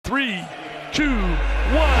3, 2, 1.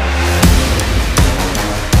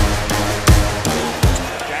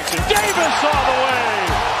 Jackson Davis all the way.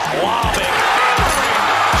 Lobbing.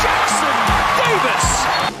 Jackson Davis.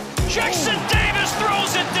 Jackson Davis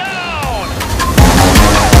throws it down.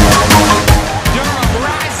 Durham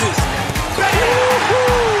rises.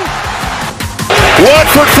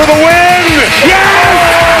 Watford for the win!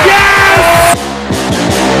 Yes! Yes!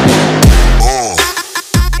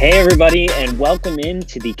 Hey everybody, and welcome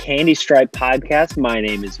into the Candy Stripe podcast. My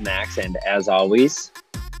name is Max, and as always,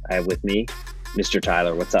 I have with me Mr.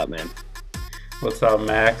 Tyler. What's up, man? What's up,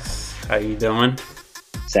 Max? How you doing?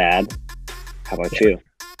 Sad. How about you?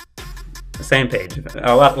 Same page.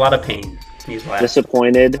 A lot of pain. These last.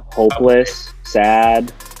 Disappointed, hopeless,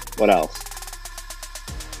 sad. What else?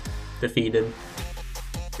 Defeated.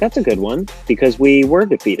 That's a good one, because we were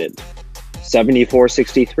defeated.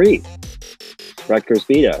 74-63. Rutgers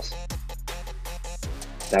beat us.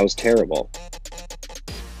 That was terrible.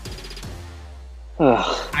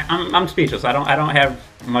 I'm speechless. I don't have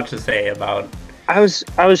much to say about. I was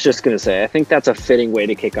just gonna say, I think that's a fitting way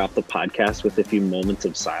to kick off the podcast, with a few moments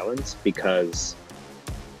of silence,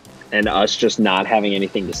 and us just not having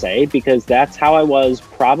anything to say, because that's how I was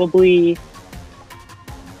probably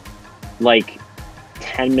like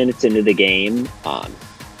 10 minutes into the game on.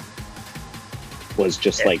 Was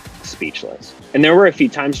just like speechless. And there were a few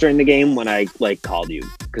times during the game when I like called you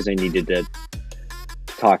because I needed to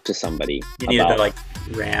talk to somebody. You needed to like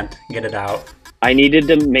rant, get it out. I needed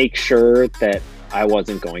to make sure that I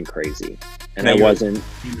wasn't going crazy, and I wasn't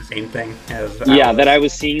seeing the same thing as that I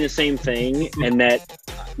was seeing the same thing, and that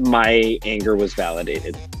my anger was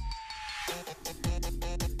validated.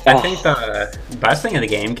 I think the best thing of the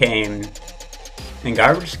game came in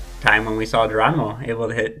garbage time when we saw Geronimo able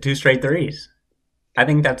to hit 2 straight threes. I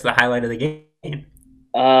think that's the highlight of the game.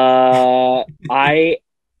 All right,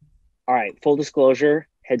 full disclosure,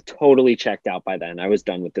 had totally checked out by then. I was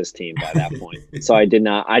done with this team by that point. So I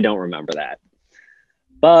don't remember that.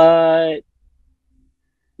 But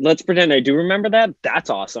let's pretend I do remember that. That's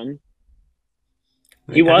awesome.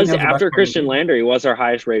 He was, after Christian Lander, he was our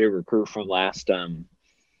highest rated recruit from last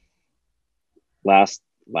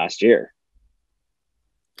year.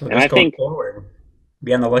 So and I think forward,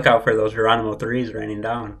 be on the lookout for those Geronimo threes raining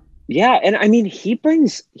down. Yeah, and I mean he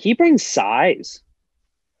brings size.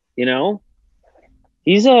 You know?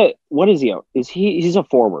 He's a he's a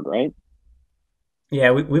forward, right? Yeah,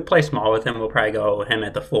 we play small with him. We'll probably go him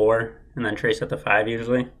at the 4 and then Trace at the 5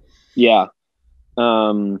 usually. Yeah.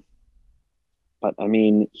 But I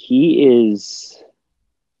mean,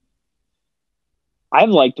 I've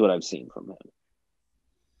liked what I've seen from him.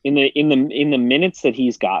 In the minutes that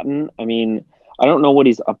he's gotten, I mean, I don't know what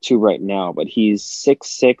he's up to right now, but he's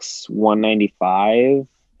 6'6", 195.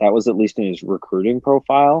 That was at least in his recruiting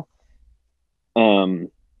profile.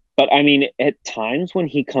 But I mean, at times when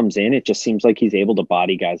he comes in, it just seems like he's able to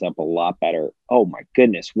body guys up a lot better. Oh my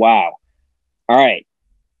goodness. Wow. All right.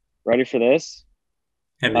 Ready for this?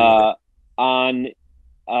 On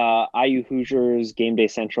IU Hoosiers Game Day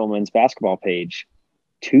Central men's basketball page,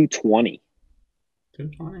 220.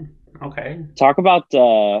 220. Okay. Talk about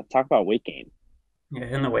weight gain. Yeah,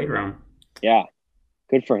 in the weight room. Yeah.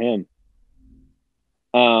 Good for him.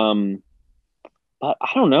 But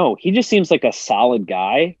I don't know. He just seems like a solid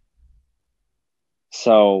guy.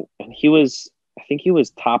 So, and I think he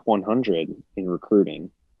was top 100 in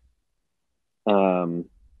recruiting. Yeah,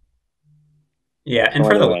 and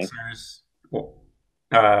for the listeners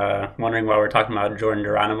wondering why we're talking about Jordan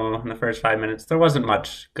Geronimo in the first 5 minutes, there wasn't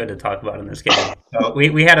much good to talk about in this game. So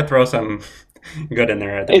we had to throw some good in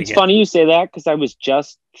there at the beginning. Funny you say that, because I was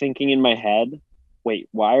just thinking in my head, wait,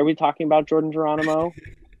 why are we talking about Jordan Geronimo?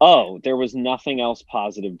 Oh, there was nothing else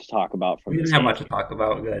positive to talk about from this game. We didn't have much to talk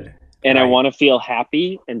about. Good. And right. I want to feel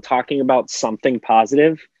happy, and talking about something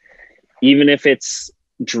positive, even if it's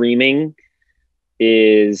dreaming,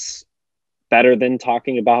 is better than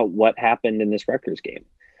talking about what happened in this Rutgers game.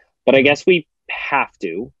 But I guess we have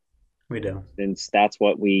to. We do. Since that's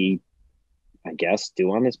what we, I guess,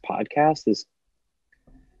 do on this podcast, is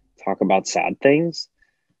talk about sad things.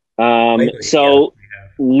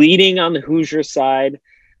 Leading on the Hoosier side,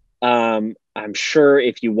 I'm sure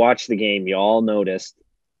if you watch the game, you all noticed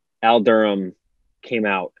Al Durham came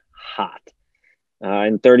out hot.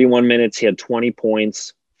 In 31 minutes, he had 20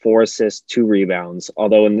 points, 4 assists, 2 rebounds.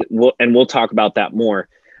 Although, we'll talk about that more,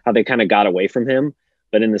 how they kind of got away from him.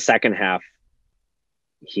 But in the second half,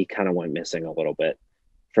 he kind of went missing a little bit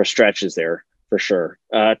for stretches there, for sure.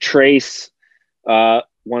 Trace,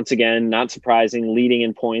 once again, not surprising, leading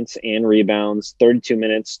in points and rebounds. 32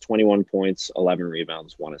 minutes, 21 points, 11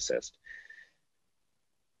 rebounds, 1 assist.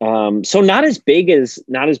 So not as big as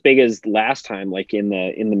last time, like in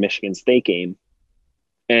the Michigan State game.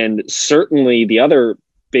 And certainly the other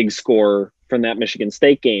big scorer from that Michigan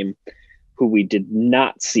State game, who we did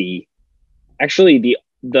not see. Actually,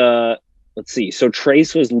 the let's see. So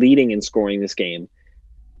Trace was leading in scoring this game,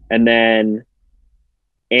 and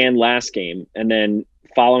last game, and then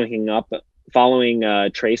following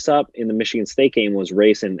Trace up in the Michigan State game was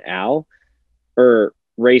Race and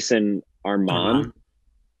Armand.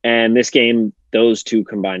 And this game, those two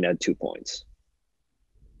combined had 2 points.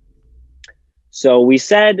 So we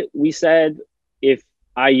said if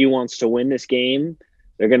IU wants to win this game,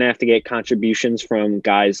 they're going to have to get contributions from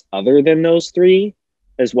guys other than those three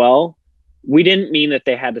as well. We didn't mean that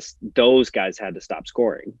those guys had to stop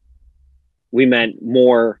scoring. We meant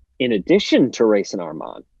more in addition to Race and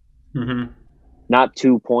Armand. Mm-hmm. Not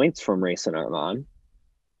 2 points from Race and Armand.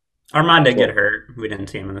 Armand did get hurt. We didn't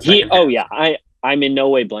see him in the second half. Oh, yeah. I'm in no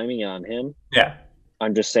way blaming it on him. Yeah.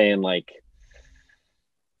 I'm just saying, like,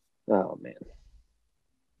 oh, man.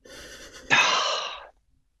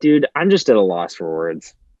 Dude, I'm just at a loss for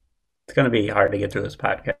words. It's going to be hard to get through this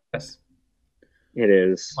podcast. It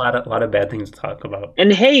is. A lot of bad things to talk about.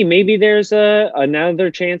 And, hey, maybe there's another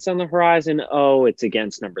chance on the horizon. Oh, it's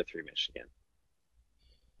against number 3 Michigan.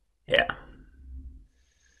 Yeah.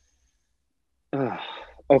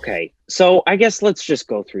 Okay, so I guess let's just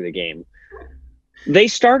go through the game. They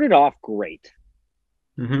started off great.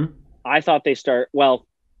 Mm-hmm. I thought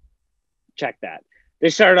check that. They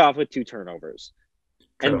started off with 2 turnovers.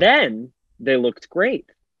 True. And then they looked great.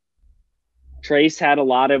 Trace had a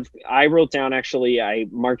lot of – I marked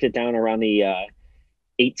it down around the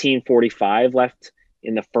 18:45 left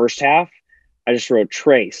in the first half. I just wrote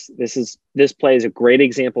Trace. This play is a great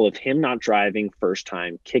example of him not driving first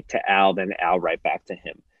time, kick to Al, then Al right back to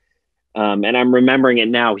him. And I'm remembering it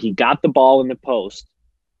now. He got the ball in the post,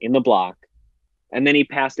 in the block, and then he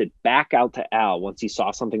passed it back out to Al once he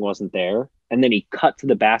saw something wasn't there. And then he cut to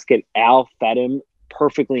the basket. Al fed him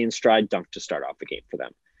perfectly in stride, dunk to start off the game for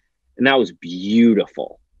them. And that was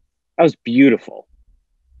beautiful. And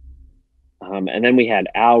then we had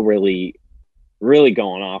Al really, really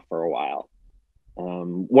going off for a while.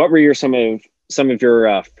 What were some of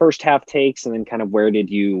your first half takes, and then kind of where did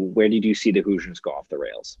you see the Hoosiers go off the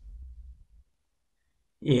rails?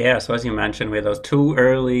 Yeah, so as you mentioned, we had those 2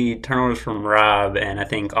 early turnovers from Rob, and I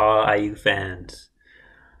think all IU fans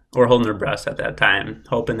were holding their breaths at that time,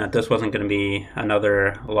 hoping that this wasn't going to be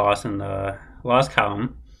another loss in the loss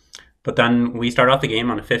column. But then we start off the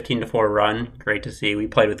game on a 15-4 run. Great to see. We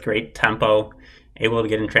played with great tempo, able to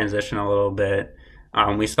get in transition a little bit.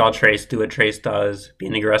 We saw Trace do what Trace does,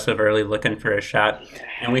 being aggressive early, looking for a shot.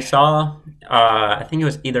 And we saw, I think it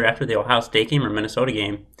was either after the Ohio State game or Minnesota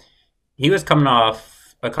game, he was coming off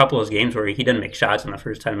a couple of games where he didn't make shots in the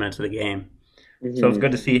first 10 minutes of the game. Mm-hmm. So it's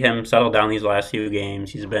good to see him settle down these last few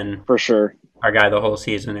games. He's been for sure our guy the whole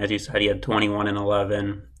season. As you said, he had 21 and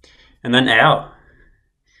 11. And then Al,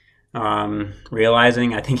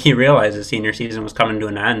 I think he realized his senior season was coming to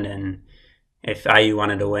an end, and if IU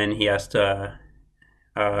wanted to win, he has to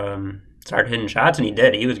start hitting shots, and he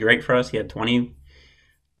did. He was great for us. He had 20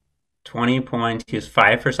 points. He was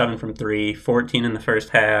 5 for 7 from 3, 14 in the first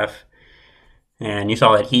half. And you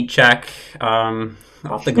saw that heat check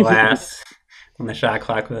off the glass when the shot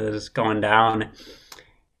clock was going down.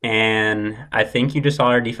 And I think you just saw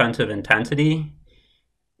our defensive intensity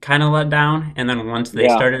kind of let down. And then once they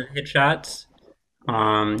started to hit shots,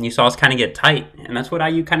 you saw us kind of get tight. And that's what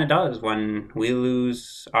IU kind of does. When we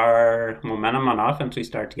lose our momentum on offense, we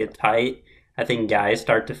start to get tight. I think guys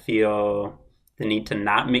start to feel the need to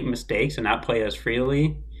not make mistakes and not play as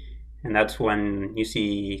freely. And that's when you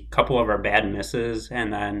see a couple of our bad misses.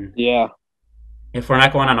 And then if we're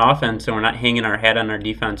not going on offense and we're not hanging our head on our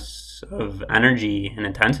defense of energy and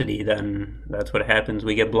intensity, then that's what happens.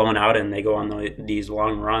 We get blown out and they go on these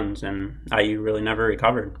long runs, and IU really never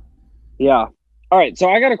recovered. Yeah. All right, so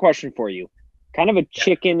I got a question for you. Kind of a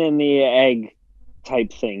chicken and the egg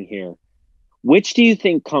type thing here. Which do you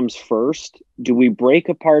think comes first? Do we break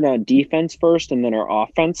apart on defense first and then our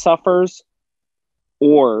offense suffers?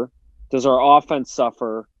 Or does our offense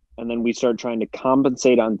suffer and then we start trying to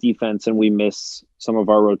compensate on defense and we miss some of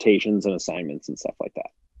our rotations and assignments and stuff like that?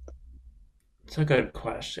 It's a good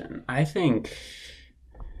question. I think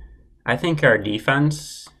our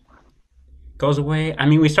defense goes away. I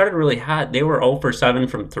mean, we started really hot. They were 0 for 7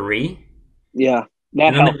 from 3. Yeah,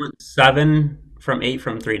 that helped. They went 7 from 8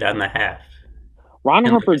 from 3 down the half. Ron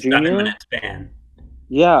Harper Jr. 7-minute span.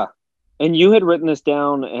 Yeah. And you had written this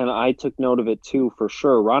down, and I took note of it too, for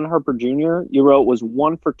sure. Ron Harper Jr., you wrote, was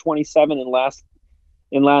 1 for 27 in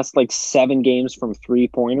in last like 7 games from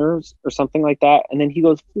 3-pointers or something like that. And then he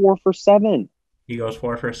goes 4 for 7. He goes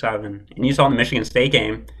 4 for 7. And you saw in the Michigan State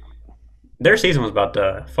game, their season was about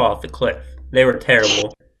to fall off the cliff. They were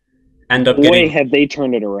terrible. Have they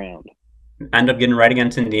turned it around. End up getting right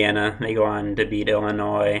against Indiana. They go on to beat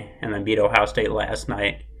Illinois and then beat Ohio State last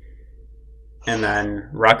night. And then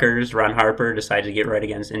Rutgers, Ron Harper decides to get right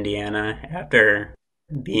against Indiana after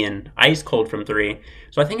being ice cold from 3.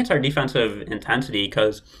 So I think it's our defensive intensity,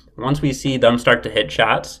 because once we see them start to hit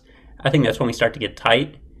shots, I think that's when we start to get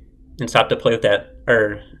tight and stop to play with that,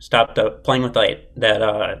 or stop to playing with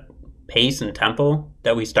that pace and tempo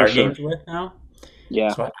that we start games with now.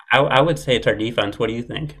 Yeah. So I would say it's our defense. What do you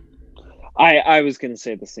think? I was going to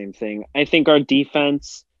say the same thing. I think our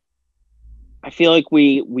defense, I feel like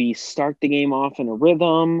we start the game off in a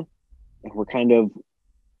rhythm, and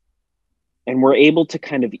we're able to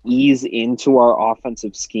kind of ease into our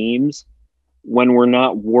offensive schemes when we're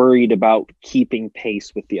not worried about keeping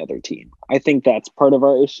pace with the other team. I think that's part of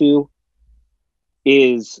our issue,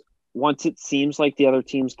 is once it seems like the other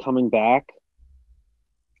team's coming back,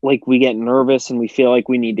 like we get nervous and we feel like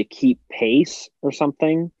we need to keep pace or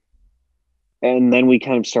something. And then we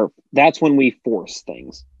kind of that's when we force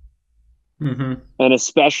things. Mm-hmm. And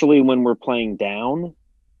especially when we're playing down,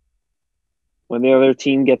 when the other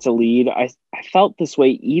team gets a lead, I felt this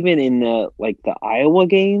way even in the Iowa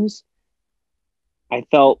games.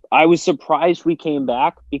 I was surprised we came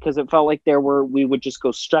back, because it felt like we would just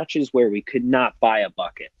go stretches where we could not buy a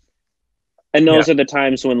bucket. And those are the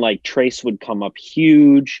times when Trace would come up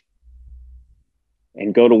huge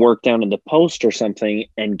and go to work down in the post or something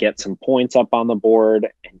and get some points up on the board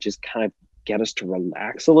and just kind of get us to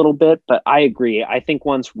relax a little bit. But I agree. I think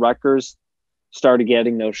once Rutgers started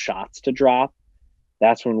getting those shots to drop,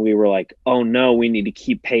 that's when we were like, oh no, we need to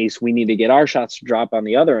keep pace. We need to get our shots to drop on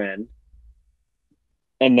the other end.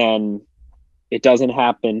 And then it doesn't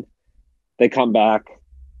happen. They come back.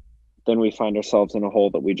 Then we find ourselves in a hole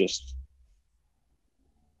that we just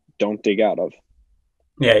don't dig out of.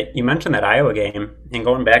 Yeah, you mentioned that Iowa game, and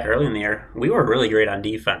going back early in the year, we were really great on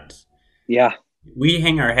defense. Yeah. We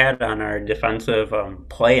hang our hat on our defensive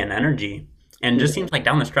play and energy, and it just seems like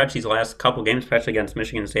down the stretch these last couple games, especially against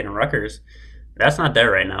Michigan State and Rutgers, that's not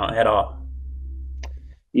there right now at all.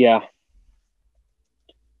 Yeah.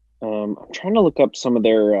 I'm trying to look up some of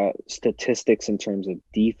their statistics in terms of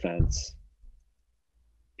defense,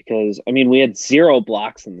 because, we had 0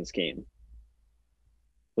 blocks in this game,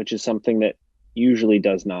 which is something that usually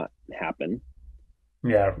does not happen.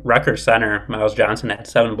 Yeah, Rutgers center Miles Johnson had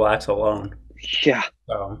 7 blocks alone. Yeah.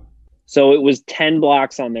 So it was 10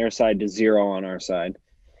 blocks on their side to 0 on our side.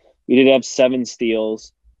 We did have 7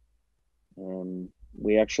 steals.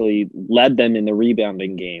 We actually led them in the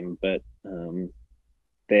rebounding game, but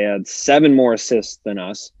they had 7 more assists than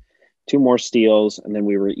us, 2 more steals, and then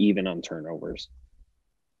we were even on turnovers.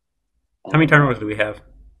 How many turnovers do we have?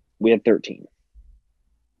 We had 13.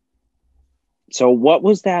 So what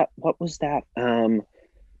was that?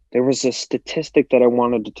 There was a statistic that I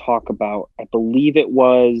wanted to talk about. I believe it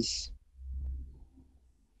was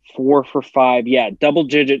 4 for 5. Yeah,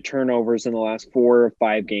 double-digit turnovers in the last 4 or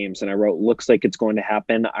 5 games. And I wrote, looks like it's going to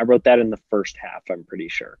happen. I wrote that in the first half, I'm pretty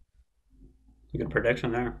sure. Good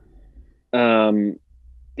prediction there.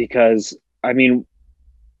 Because,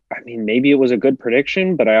 maybe it was a good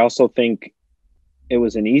prediction, but I also think it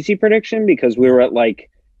was an easy prediction, because we were at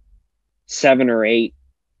 7 or 8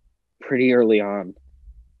 pretty early on.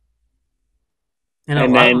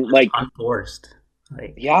 And then unforced.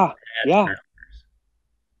 Yeah.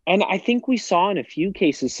 And I think we saw in a few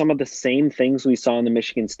cases some of the same things we saw in the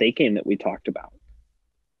Michigan State game that we talked about.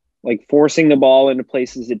 Forcing the ball into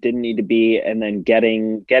places it didn't need to be, and then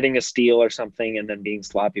getting a steal or something, and then being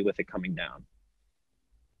sloppy with it coming down.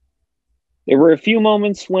 There were a few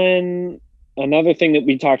moments when another thing that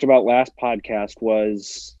we talked about last podcast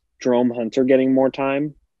was Jerome Hunter getting more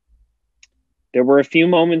time. There were a few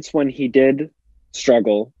moments when he did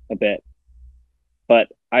struggle a bit, but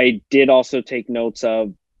I did also take notes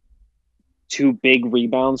of 2 big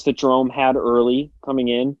rebounds that Jerome had early coming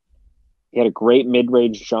in. He had a great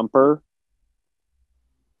mid-range jumper.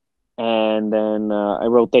 And then I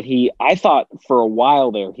wrote that I thought for a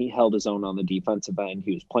while there, he held his own on the defensive end.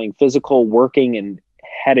 He was playing physical, working, and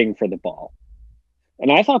heading for the ball.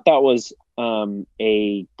 And I thought that was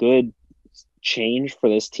a good change for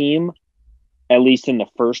this team, at least in the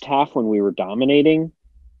first half when we were dominating,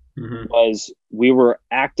 was we were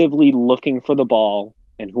actively looking for the ball,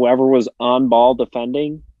 and whoever was on ball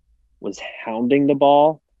defending was hounding the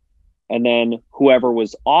ball, and then whoever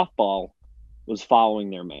was off ball was following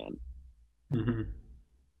their man.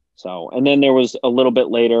 So, and then there was a little bit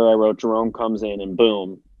later, I wrote Jerome comes in and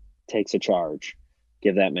boom, takes a charge.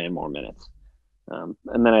 Give that man more minutes. And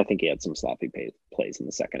then I think he had some sloppy plays in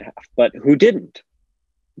the second half, but who didn't?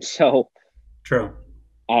 So, true.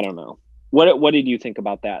 I don't know. What did you think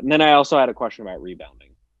about that? And then I also had a question about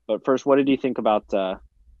rebounding. But first, what did you think about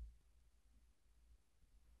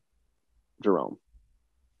Jerome?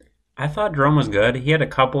 I thought Jerome was good. He had a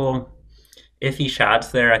couple iffy shots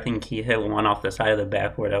there. I think he hit one off the side of the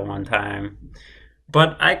backboard at one time.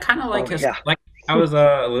 But I kind of like his, like I was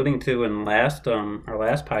alluding to in our last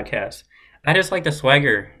podcast. I just like the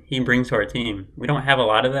swagger he brings to our team. We don't have a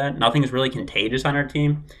lot of that. Nothing's really contagious on our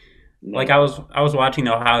team. No. Like I was watching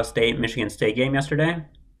the Ohio State Michigan State game yesterday,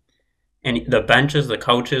 and the benches, the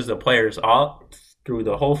coaches, the players, all through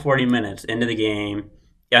the whole 40 minutes into the game,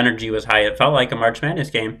 the energy was high. It felt like a March Madness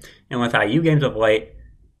game. And with IU games of late,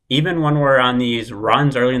 even when we're on these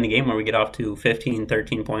runs early in the game where we get off to 15,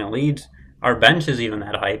 13-point leads, our bench is even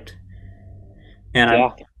that hyped. And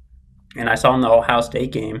I saw in the Ohio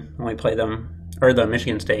State game when we played them, or the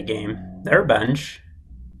Michigan State game, their bench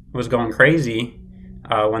was going crazy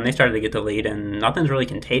when they started to get the lead, and nothing's really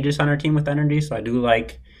contagious on our team with energy. So I do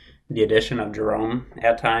like the addition of Jerome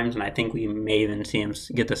at times, and I think we may even see him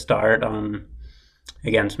get the start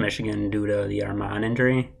against Michigan due to the Armand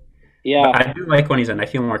injury. Yeah, but I do like when he's in. I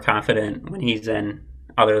feel more confident when he's in,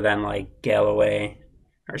 other than like Galloway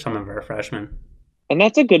or some of our freshmen. And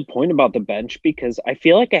that's a good point about the bench, because I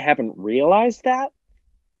feel like I haven't realized that.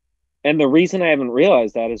 And the reason I haven't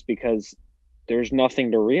realized that is because there's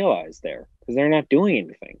nothing to realize there, because they're not doing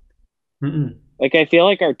anything. Mm-mm. Like, I feel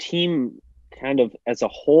like our team kind of as a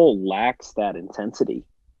whole lacks that intensity.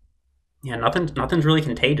 Yeah, nothing's really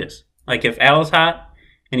contagious. Like if Al is hot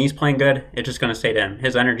and he's playing good, it's just going to stay to him.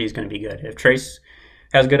 His energy is going to be good. If Trace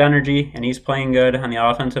has good energy and he's playing good on the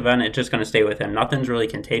offensive end, it's just going to stay with him. Nothing's really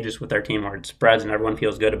contagious with our team where it spreads and everyone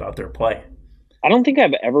feels good about their play. I don't think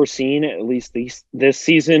I've ever seen, at least this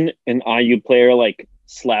season, an IU player like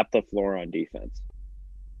slap the floor on defense.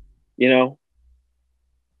 You know?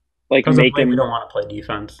 Like make him. We don't want to play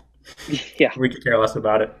defense. Yeah. We could care less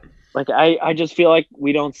about it. Like I just feel like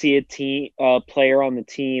we don't see a player on the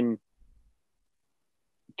team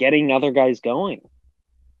getting other guys going.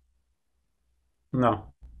 No.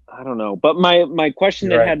 I don't know. But my question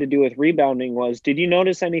that had to do with rebounding was, did you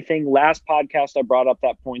notice anything? Last podcast I brought up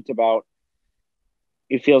that point about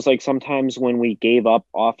it feels like sometimes when we gave up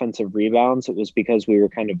offensive rebounds, it was because we were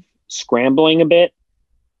kind of scrambling a bit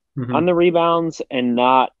on the rebounds and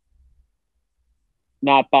not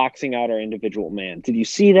boxing out our individual man. Did you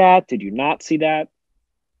see that? Did you not see that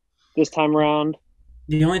this time around?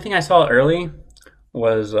 The only thing I saw early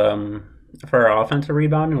was for our offensive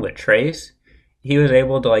rebounding with Trace. He was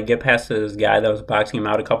able to like get past this guy that was boxing him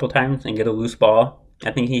out a couple times and get a loose ball.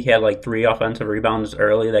 I think he had like 3 offensive rebounds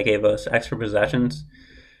early that gave us extra possessions.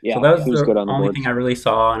 Yeah, so that was the only thing I really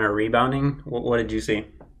saw on our rebounding. What did you see?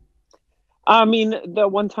 I mean, the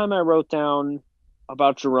one time I wrote down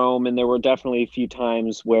about Jerome, and there were definitely a few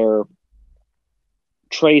times where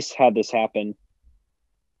Trace had this happen.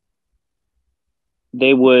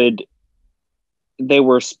 They were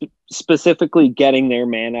specifically getting their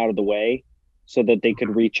man out of the way so that they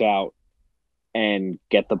could reach out and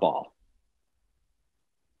get the ball.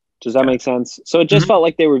 Does that make sense? So it just felt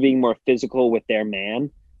like they were being more physical with their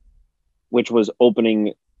man, which was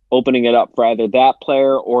opening it up for either that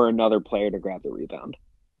player or another player to grab the rebound.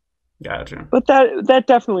 Gotcha. But that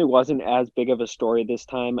definitely wasn't as big of a story this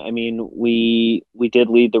time. I mean, we did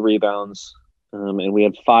lead the rebounds, and we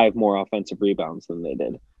had 5 more offensive rebounds than they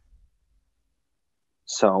did.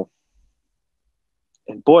 So,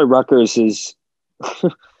 and boy, Rutgers is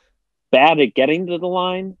bad at getting to the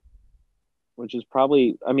line, which is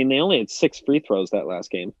probably, I mean, they only had 6 free throws that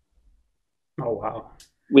last game. Oh, wow.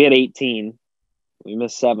 We had 18. We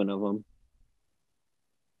missed 7 of them.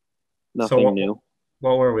 Nothing new.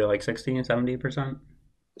 What were we, like 60, 70%?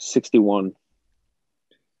 61.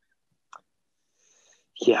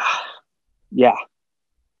 Yeah. Yeah.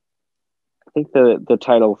 I think the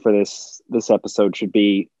title for this episode should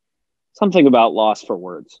be something about loss for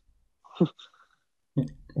words.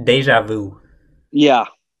 Deja vu. Yeah.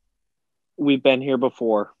 We've been here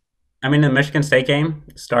before. I mean, the Michigan State game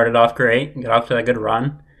started off great. Got off to a good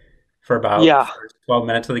run for about the first 12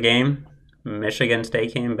 minutes of the game. Michigan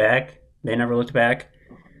State came back. They never looked back.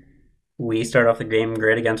 We start off the game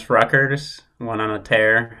great against Rutgers, went on a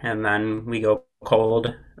tear, and then we go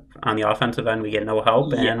cold on the offensive end. We get no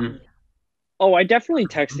help. And oh, I definitely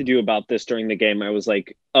texted you about this during the game. I was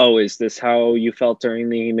like, oh, is this how you felt during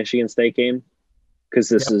the Michigan State game? Because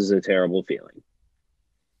this is a terrible feeling.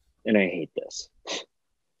 And I hate this.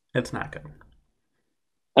 It's not good.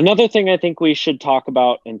 Another thing I think we should talk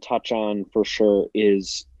about and touch on for sure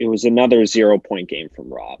is it was another 0-point game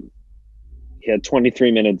from Rob. He had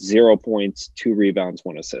 23 minutes, 0 points, 2 rebounds,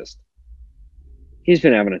 1 assist. He's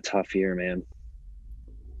been having a tough year, man.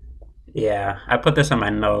 Yeah, I put this on my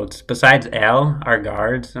notes. Besides Al, our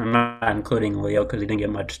guards, I'm not including Leo because he didn't get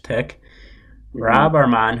much tick. Rob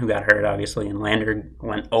Armand, who got hurt, obviously, and Lander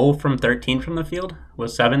went 0 from 13 from the field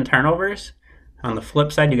with 7 turnovers. On the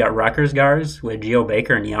flip side, you got Rutgers guards with Geo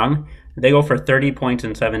Baker and Young. They go for 30 points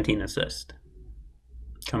and 17 assists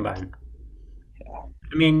combined.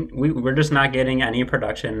 I mean, we're just not getting any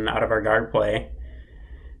production out of our guard play.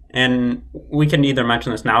 And we can either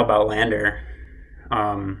mention this now about Lander.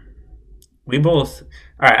 We both,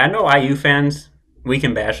 all right, I know IU fans, we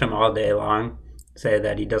can bash him all day long, say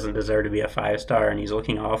that he doesn't deserve to be a 5-star and he's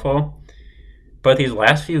looking awful. But these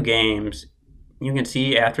last few games, you can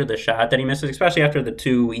see after the shot that he misses, especially after the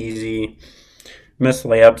 2 easy missed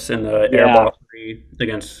layups in the airball 3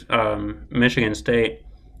 against Michigan State.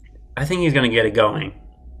 I think he's going to get it going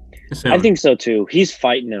soon. I think so too. He's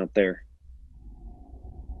fighting out there.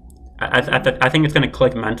 I think it's going to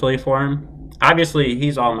click mentally for him. Obviously,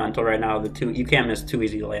 he's all mental right now. You can't miss 2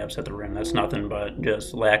 easy layups at the rim. That's nothing but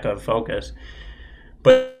just lack of focus.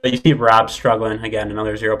 But you see Rob struggling again,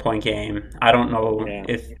 another 0-point game. I don't know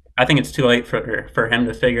if I think it's too late for him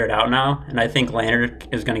to figure it out now, and I think Lander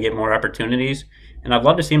is going to get more opportunities. And I'd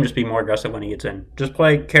love to see him just be more aggressive when he gets in. Just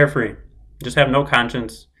play carefree. Just have no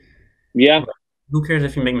conscience. Yeah. Who cares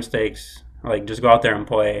if you make mistakes? Like, just go out there and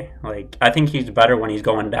play. Like, I think he's better when he's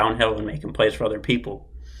going downhill and making plays for other people.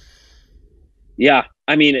 Yeah,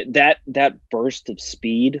 I mean, that burst of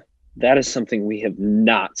speed, that is something we have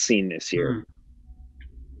not seen this year.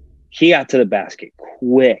 He got to the basket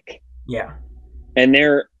quick. Yeah. And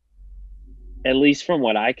there, at least from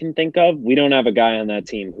what I can think of, we don't have a guy on that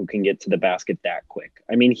team who can get to the basket that quick.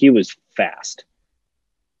 I mean, he was fast.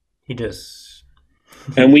 He just...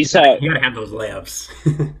 And we saw... You got to have those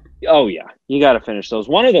layups. Oh, yeah. You got to finish those.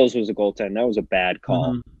 One of those was a goaltend. That was a bad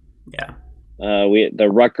call. Yeah. The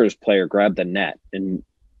Rutgers player grabbed the net, and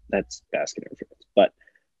that's basket interference. But,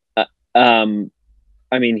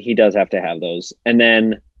 I mean, he does have to have those. And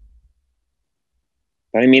then...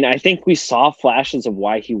 But I mean, I think we saw flashes of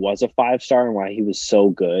why he was a 5-star and why he was so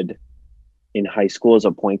good in high school as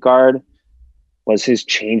a point guard was his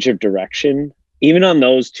change of direction. Even on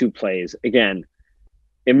those 2 plays, again,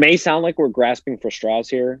 it may sound like we're grasping for straws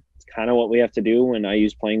here. It's kind of what we have to do when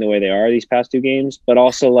IU's playing the way they are these past 2 games. But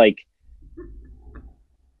also, like,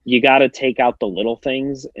 you got to take out the little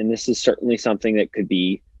things. And this is certainly something that could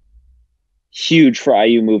be huge for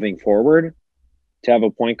IU moving forward to have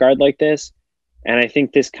a point guard like this. And I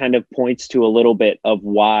think this kind of points to a little bit of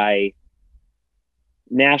why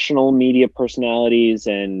national media personalities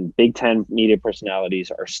and Big Ten media personalities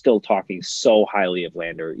are still talking so highly of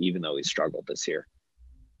Lander, even though he struggled this year.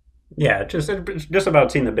 Yeah, just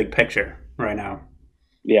about seeing the big picture right now.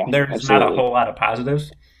 Yeah, there's absolutely. not a whole lot of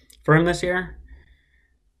positives for him this year.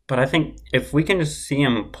 But I think if we can just see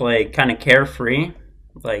him play kind of carefree,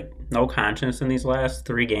 like no conscience in these last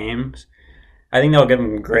 3 games, I think that'll give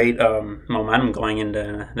him great momentum going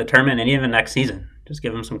into the tournament and even next season. Just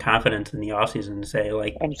give him some confidence in the offseason to say,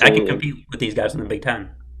 like, absolutely, I can compete with these guys in the Big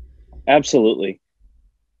Ten. Absolutely.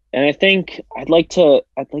 And I think I'd like to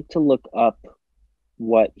look up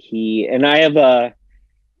what he, and I have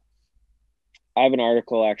an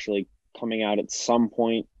article actually coming out at some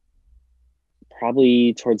point,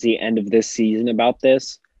 probably towards the end of this season about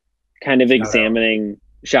this, kind of examining.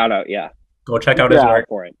 Shout out, yeah. Go check out his work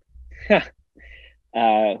for it.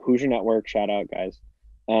 Hoosier Network, shout out, guys.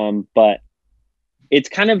 But it's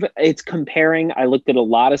comparing. I looked at a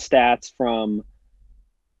lot of stats from,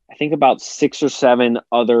 I think, about 6 or 7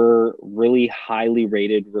 other really highly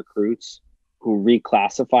rated recruits who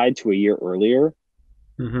reclassified to a year earlier.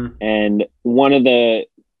 And one of the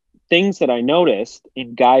things that I noticed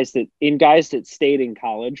in guys that stayed in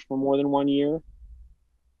college for more than 1 year,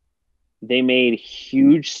 they made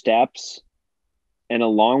huge steps, and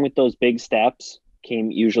along with those big steps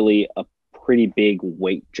came usually a pretty big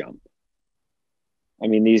weight jump. I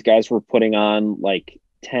mean, these guys were putting on like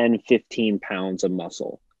 10, 15 pounds of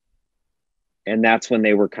muscle. And that's when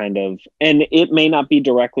they were kind of, and it may not be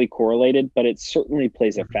directly correlated, but it certainly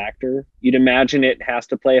plays a factor. You'd imagine it has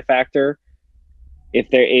to play a factor if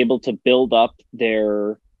they're able to build up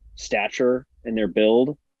their stature and their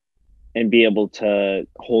build and be able to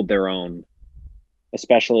hold their own,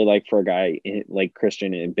 especially like for a guy like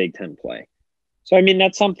Christian in Big Ten play. So, I mean,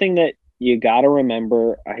 that's something that you got to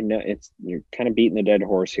remember. I know you're kind of beating the dead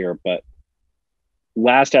horse here, but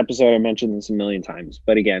last episode I mentioned this a million times,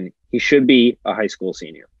 but again, he should be a high school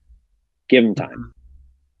senior. Give him time.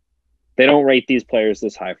 They don't rate these players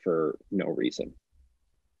this high for no reason.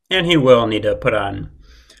 And he will need to put on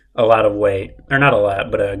a lot of weight, or not a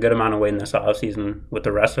lot, but a good amount of weight in this offseason with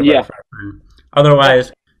the rest of our freshmen.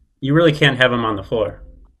 Otherwise, you really can't have him on the floor.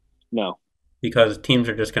 No. Because teams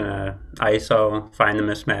are just going to ISO, find the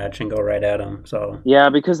mismatch, and go right at him. So yeah,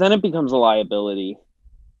 because then it becomes a liability.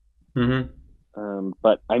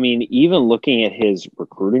 But, I mean, even looking at his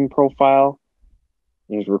recruiting profile,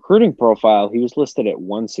 he was listed at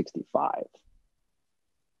 165.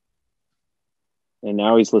 And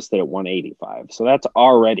now he's listed at 185. So that's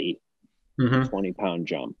already a 20-pound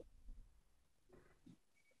jump.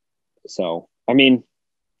 So, I mean,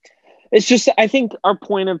 it's just, I think our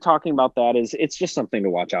point of talking about that is it's just something to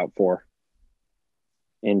watch out for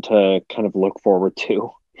and to kind of look forward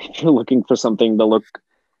to. If you're looking for something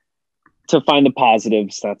to find the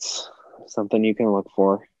positives, that's something you can look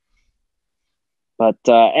for. But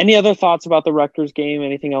any other thoughts about the Rutgers game?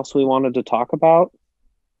 Anything else we wanted to talk about?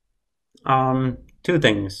 Two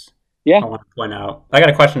things. Yeah. I want to point out. I got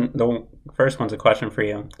a question. The first one's a question for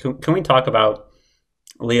you. Can we talk about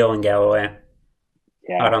Leo and Galloway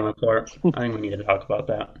out on the court? I think we need to talk about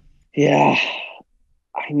that. Yeah.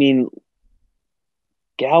 I mean,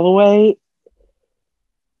 Galloway,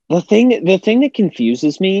 the thing that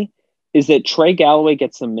confuses me is that Trey Galloway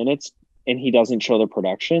gets the minutes and he doesn't show the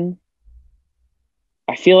production.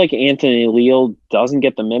 I feel like Anthony Leal doesn't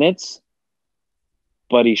get the minutes,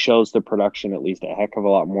 but he shows the production at least a heck of a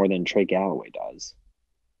lot more than Trey Galloway does.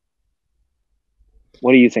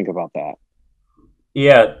 What do you think about that?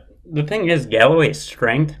 Yeah, the thing is, Galloway's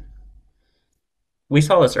strength, we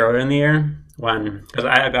saw this earlier in the year because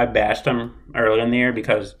I bashed him earlier in the year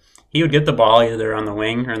because he would get the ball either on the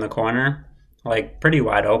wing or in the corner, like pretty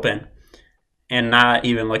wide open, and not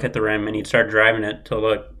even look at the rim, and he'd start driving it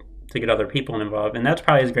to get other people involved. And that's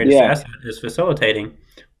probably his greatest asset is facilitating.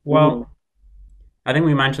 Well, I think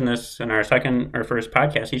we mentioned this in our first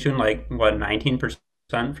podcast. He's shooting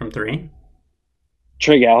 19% from three.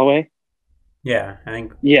 Trey Galloway? Yeah, I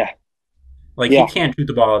think. Yeah. He can't shoot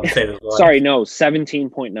the ball to save his life. Sorry, no,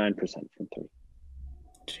 17.9% from three.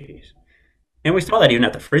 Jeez. And we saw that even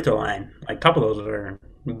at the free throw line. A couple of those are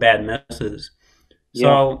bad misses.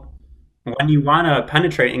 So when you want to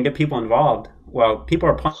penetrate and get people involved, well, people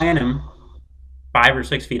are playing him 5 or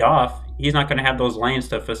 6 feet off. He's not going to have those lanes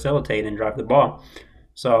to facilitate and drive the ball.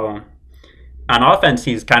 So on offense,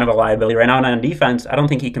 he's kind of a liability right now. And on defense, I don't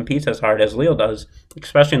think he competes as hard as Leo does,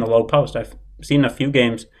 especially in the low post. I've seen a few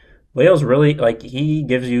games. Leo's really, he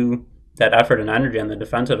gives you that effort and energy on the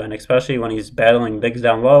defensive end, especially when he's battling bigs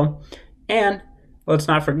down low. And let's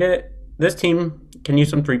not forget, this team can use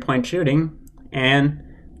some three-point shooting. And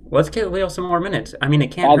let's get Leo some more minutes. I mean,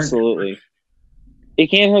 it can't hurt. Absolutely. It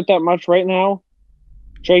can't hurt that much right now.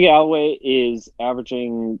 Trey Galloway is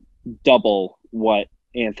averaging double what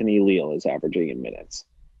Anthony Leal is averaging in minutes.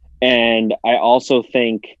 And I also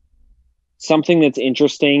think something that's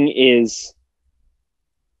interesting is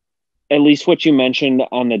at least what you mentioned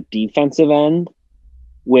on the defensive end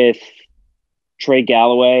with Trey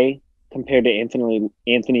Galloway compared to Anthony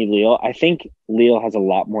Leal. I think Leal has a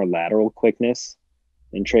lot more lateral quickness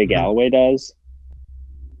than Trey Galloway does.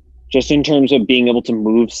 Just in terms of being able to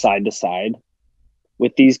move side to side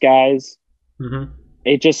with these guys.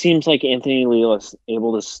 It just seems like Anthony Leal is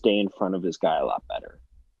able to stay in front of his guy a lot better.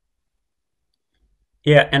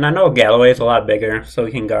 Yeah, and I know Galloway's a lot bigger, so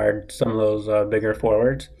he can guard some of those bigger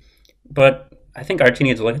forwards. But I think Archie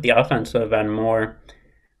needs to look at the offensive end more.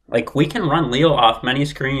 We can run Leo off many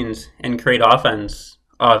screens and create offense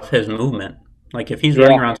off his movement. If he's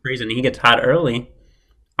running around screens and he gets hot early,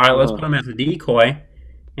 all right, let's put him as a decoy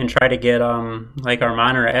and try to get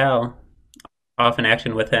Armand or Al off in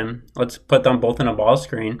action with him. Let's put them both in a ball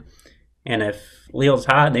screen. And if Leo's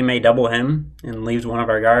hot, they may double him and leaves one of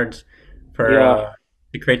our guards to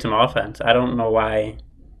create some offense. I don't know why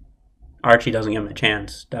Archie doesn't give him a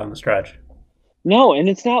chance down the stretch. No, and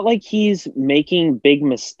it's not like he's making big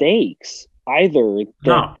mistakes either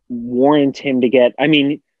that warrant him to get... I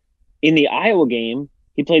mean, in the Iowa game,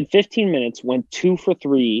 he played 15 minutes, went 2 for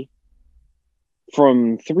 3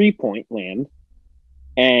 from three-point land,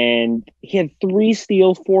 and he had 3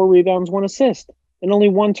 steals, 4 rebounds, 1 assist, and only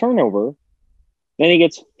 1 turnover. Then he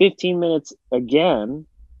gets 15 minutes again.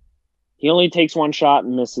 He only takes 1 shot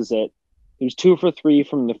and misses it. He was 2 for 3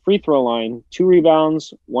 from the free throw line, 2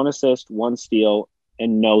 rebounds, 1 assist, 1 steal,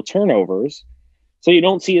 and no turnovers. So you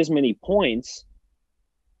don't see as many points.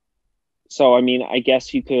 So, I mean, I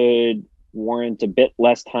guess you could warrant a bit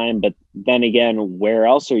less time, but then again, where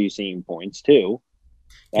else are you seeing points too?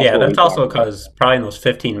 Yeah, what we that's also talked about. because probably in those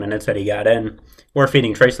 15 minutes that he got in, we're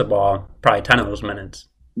feeding Trace the ball probably 10 of those minutes.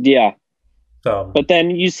 Yeah. So, But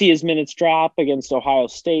then you see his minutes drop against Ohio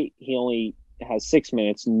State. He only has 6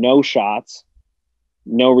 minutes, no shots,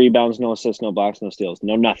 no rebounds, no assists, no blocks, no steals,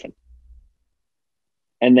 no nothing.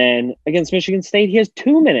 And then against Michigan State, he has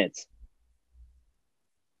 2 minutes.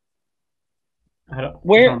 I don't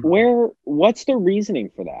know. What's the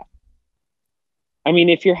reasoning for that? I mean,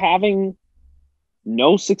 if you're having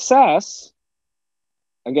no success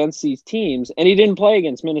against these teams, and he didn't play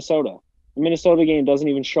against Minnesota. The Minnesota game doesn't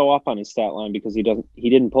even show up on his stat line because he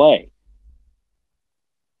didn't play.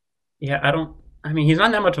 Yeah, I mean, he's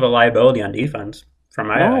not that much of a liability on defense from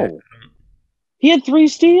my eye. No. He had 3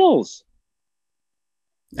 steals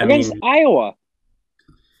against mean, Iowa.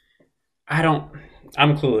 I'm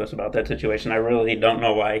clueless about that situation. I really don't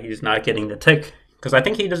know why he's not getting the tick, because I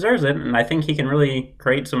think he deserves it, and I think he can really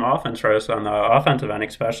create some offense for us on the offensive end,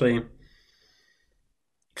 especially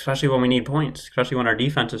when we need points, especially when our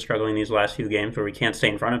defense is struggling these last few games where we can't stay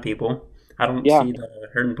in front of people. I don't see the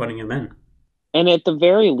hurt in putting him in. And at the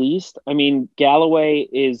very least, I mean, Galloway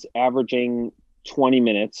is averaging 20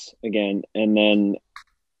 minutes again, and then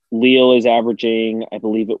Leal is averaging, I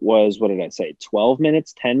believe it was, what did I say, 12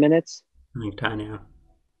 minutes, 10 minutes? I think 10, yeah.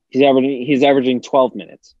 He's averaging 12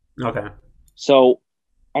 minutes. Okay. So,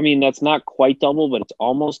 I mean, that's not quite double, but it's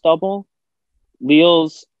almost double.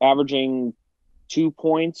 Leal's averaging 2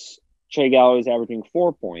 points. Trey Galloway's averaging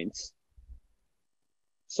 4 points.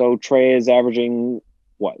 So Trey is averaging,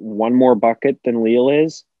 one more bucket than Leal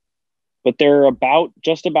is? But they're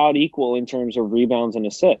just about equal in terms of rebounds and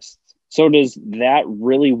assists. So does that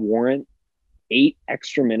really warrant 8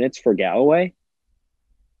 extra minutes for Galloway?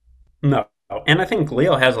 No. And I think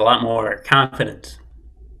Leal has a lot more confidence.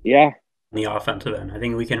 Yeah. In the offensive end. I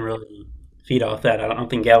think we can really feed off that. I don't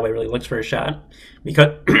think Galloway really looks for a shot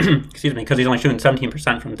because because he's only shooting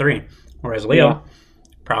 17% from 3. Whereas Leal,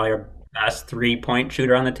 probably our best 3-point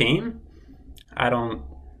shooter on the team. I feel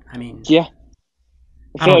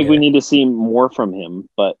like we need to see more from him,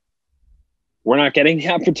 but we're not getting the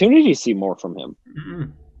opportunity to see more from him.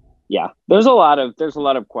 Mm-hmm. Yeah, there's a lot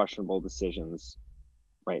of questionable decisions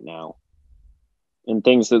right now, and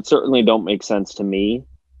things that certainly don't make sense to me,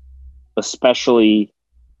 especially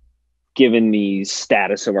given the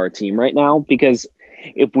status of our team right now. Because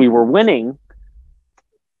if we were winning,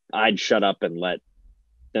 I'd shut up and let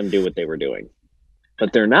them do what they were doing,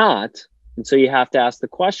 but they're not, and so you have to ask the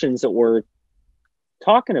questions that we're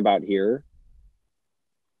talking about here.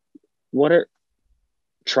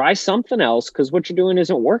 Try something else, because what you're doing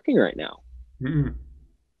isn't working right now. Mm-hmm.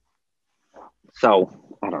 So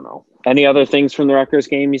I don't know. Any other things from the Rutgers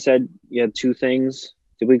game? You said you had 2 things.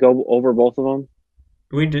 Did we go over both of them?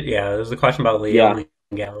 We did. Yeah, there's a question about Leal and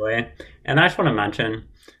Galloway, and I just want to mention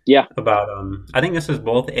about I think this is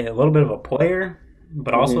both a little bit of a player,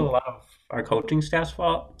 but also a lot of our coaching staff's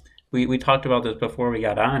fault. We talked about this before we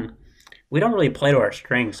got on. We don't really play to our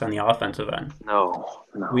strengths on the offensive end. No.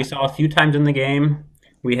 We saw a few times in the game.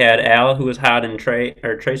 We had Al, who was hot, and Trace,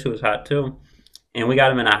 who was hot too. And we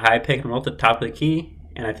got him in a high pick and roll at the top of the key.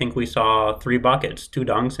 And I think we saw 3 buckets, 2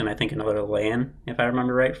 dunks, and I think another lay-in, if I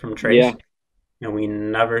remember right, from Trace. Yeah. And we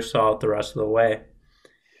never saw it the rest of the way.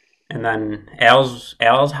 And then Al's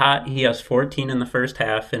hot. He has 14 in the first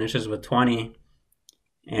half, finishes with 20.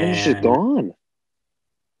 And he's just gone.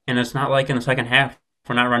 And it's not like in the second half,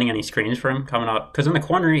 we're not running any screens for him coming up. Because in the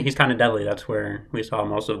corner, he's kind of deadly. That's where we saw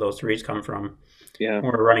most of those threes come from. Yeah.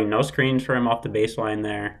 We're running no screens for him off the baseline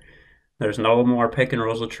there. There's no more pick and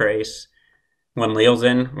rolls with Trace. When Leal's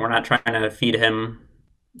in, we're not trying to feed him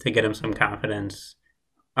to get him some confidence.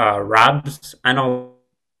 Rob's, I know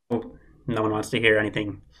no one wants to hear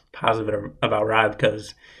anything positive about Rob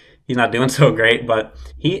because he's not doing so great, but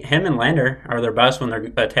him and Lander are their best when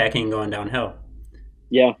they're attacking going downhill.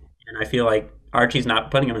 Yeah. And I feel like Archie's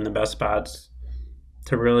not putting them in the best spots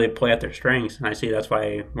to really play at their strengths, and I see that's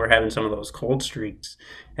why we're having some of those cold streaks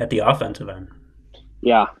at the offensive end.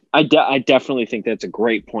 Yeah, I definitely think that's a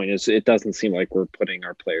great point. It doesn't seem like we're putting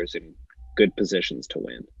our players in good positions to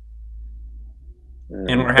win.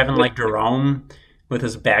 And we're having like Jerome with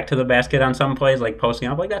his back to the basket on some plays, like posting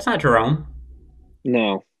up. Like, that's not Jerome.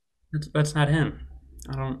 No. That's not him.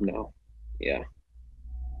 I don't know. Yeah.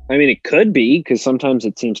 I mean, it could be, because sometimes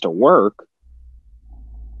it seems to work.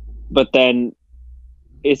 But then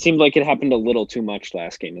it seemed like it happened a little too much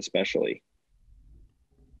last game, especially.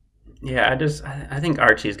 Yeah, I think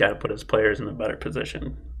Archie's got to put his players in a better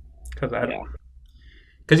position.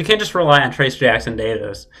 Because you can't just rely on Trace Jackson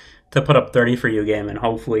Davis to put up 30 for you a game and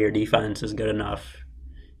hopefully your defense is good enough.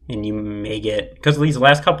 and you may get, because these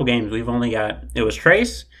last couple games we've only got, it was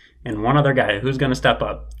Trace and one other guy who's going to step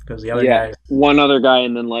up, because the other guys, one other guy,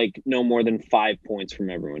 and then like no more than 5 points from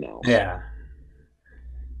everyone else. Yeah,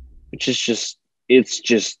 which is just, it's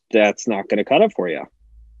just, that's not going to cut it for you.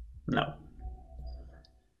 No.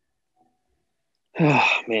 Oh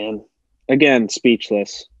man, again,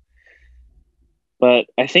 speechless. But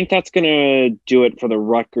I think that's going to do it for the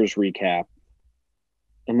Rutgers recap,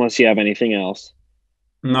 unless you have anything else.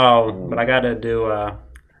 No, but I do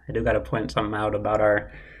got to point something out about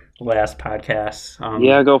our last podcast.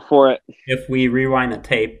 Yeah, go for it. If we rewind the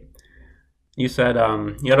tape, you said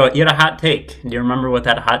you had a hot take. Do you remember what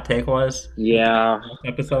that hot take was? Yeah.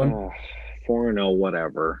 Episode 4-0,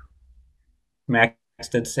 whatever. Max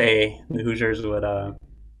did say the Hoosiers would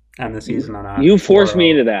end the season on a. You forced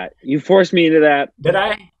me into that. Did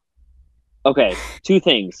I? Okay, 2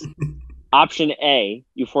 things. Option A,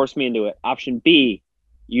 you forced me into it. Option B,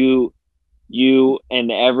 you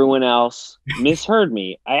and everyone else misheard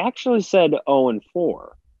me. I actually said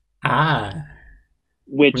 0-4.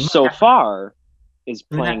 Which so far is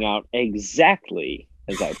playing out exactly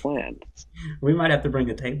as I planned. We might have to bring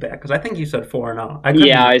the tape back, because I think you said 4-0.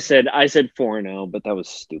 Yeah, I said 4-0, but that was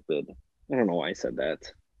stupid. I don't know why I said that.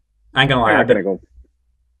 I ain't gonna lie.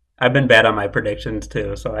 I've been bad on my predictions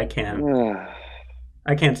too, so I can't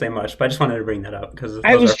say much. But I just wanted to bring that up because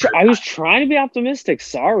I was trying to be optimistic.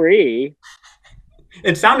 Sorry.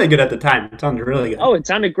 It sounded good at the time. It sounded really good. Oh, it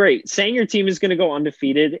sounded great. Saying your team is going to go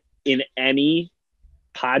undefeated in any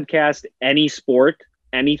podcast, any sport,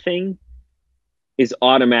 anything is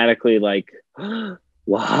automatically like,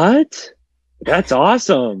 what? That's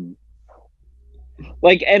awesome.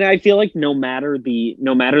 Like, and I feel like no matter the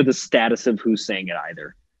status of who's saying it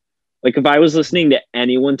either. Like if I was listening to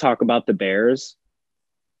anyone talk about the Bears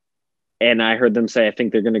and I heard them say, I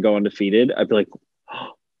think they're going to go undefeated, I'd be like,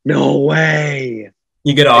 oh, no way.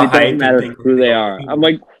 You get all hyped. It doesn't matter who they are. I'm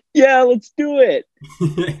like, yeah, let's do it.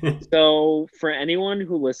 So for anyone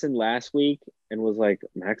who listened last week and was like,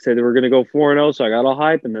 Max said they were going to go 4-0, so I got all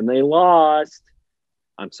hype, and then they lost.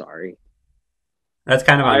 I'm sorry. That's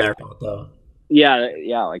kind of on their fault, though. Yeah.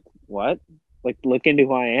 Like, what? Like, look into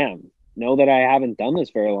who I am. Know that I haven't done this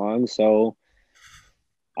very long, so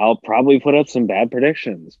I'll probably put up some bad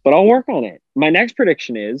predictions, but I'll work on it. My next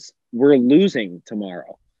prediction is we're losing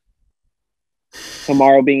tomorrow.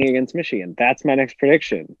 Tomorrow being against Michigan. That's my next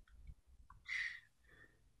prediction.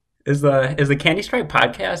 Is the Candy Stripe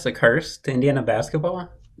podcast a curse to Indiana basketball?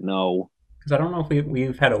 No. Because I don't know if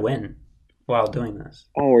we've had a win while doing this.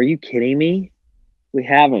 Oh, are you kidding me? We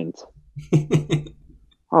haven't.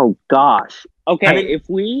 Oh gosh. Okay, I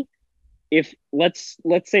mean, if let's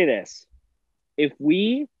say this. If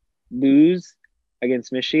we lose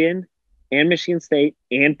against Michigan and Michigan State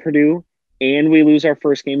and Purdue and we lose our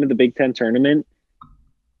first game of the Big Ten tournament,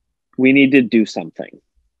 we need to do something.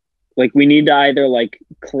 Like we need to either like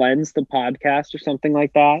cleanse the podcast or something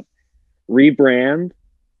like that, rebrand,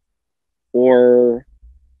 or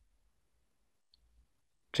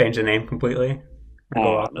change the name completely. I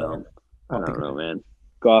don't know, man.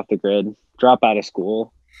 Go off the grid. Drop out of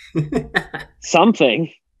school. Something.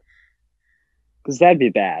 Because that'd be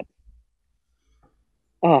bad.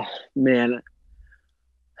 Oh, man.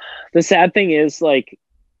 The sad thing is, like,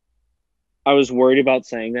 I was worried about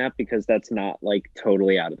saying that because that's not, like,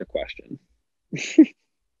 totally out of the question.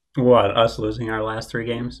 What, us losing our last 3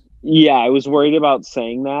 games? Yeah, I was worried about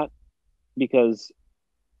saying that because,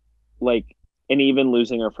 like, and even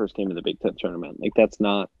losing our first game of the Big Ten tournament. Like, that's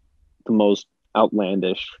not the most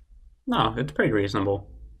outlandish. No, it's pretty reasonable.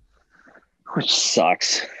 Which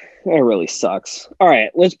sucks. It really sucks. All right,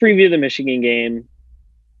 let's preview the Michigan game.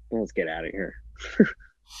 Let's get out of here.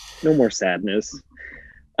 No more sadness.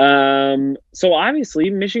 So obviously,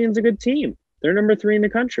 Michigan's a good team. They're number 3 in the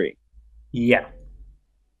country. Yeah.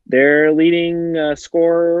 Their leading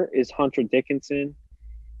scorer is Hunter Dickinson.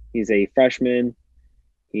 He's a freshman.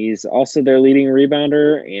 He's also their leading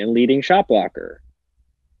rebounder and leading shot blocker.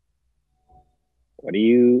 What do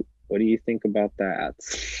you think about that?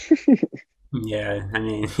 Yeah, I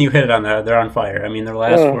mean, you hit it on they're on fire. I mean, their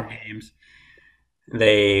last 4 games,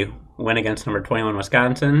 they went against number 21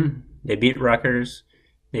 Wisconsin. They beat Rutgers.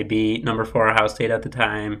 They beat number 4 Ohio State at the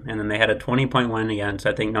time, and then they had a 20-point win against,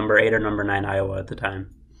 I think, number 8 or number 9 Iowa at the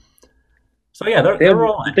time. So yeah, they're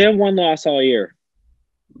rolling. They have 1 loss all year.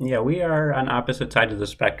 Yeah, we are on opposite sides of the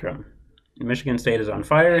spectrum. Michigan State is on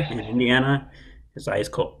fire, and Indiana is ice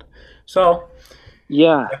cold. So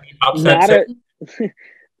yeah,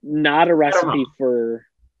 not a recipe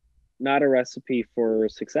for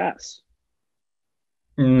success.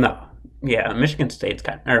 No, Yeah, Michigan's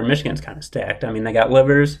kind of stacked. I mean, they got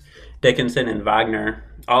Livers, Dickinson, and Wagner,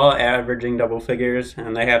 all averaging double figures,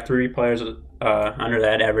 and they have 3 players under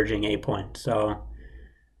that averaging 8 points. So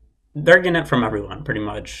they're getting it from everyone pretty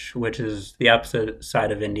much, which is the opposite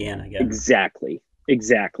side of Indiana again.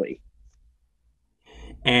 Exactly.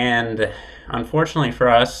 And unfortunately for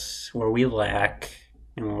us, where we lack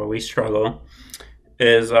and where we struggle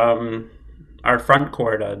is our front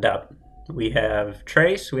court depth. We have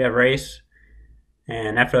Trace, we have Race,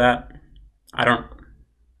 and after that,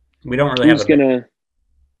 we don't really Who's have a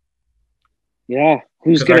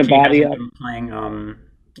who's because our gonna team body hasn't up? been playing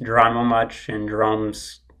Geronimo much, and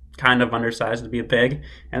Jerome's kind of undersized to be a big,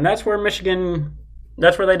 and that's where Michigan.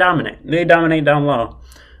 That's where they dominate. They dominate down low.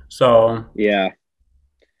 So Yeah,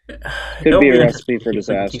 could it'll be a be recipe interesting to for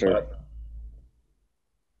see if we can keep disaster. up.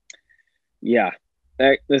 Yeah,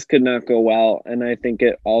 this could not go well, and I think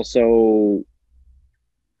it also,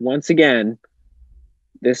 once again,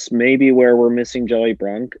 this may be where we're missing Joey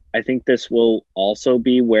Brunk. I think this will also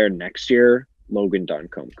be where next year Logan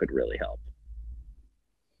Duncombe could really help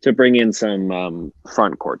to bring in some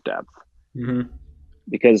front court depth. Mm-hmm.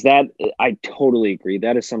 Because that, I totally agree.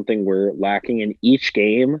 That is something we're lacking in each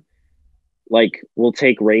game. Like, we'll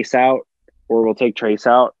take Race out or we'll take Trace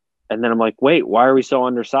out, and then I'm like, wait, why are we so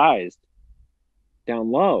undersized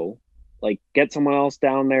down low? Like, get someone else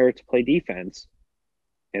down there to play defense,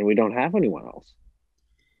 and we don't have anyone else.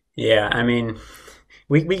 Yeah, I mean,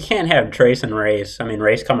 we can't have Trace and Race. I mean,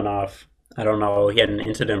 Race coming off. I don't know. He had an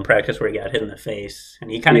incident in practice where he got hit in the face,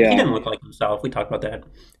 and he didn't look like himself. We talked about that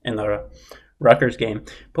in the Rutgers game,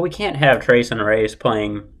 but we can't have Trace and Race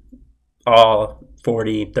playing all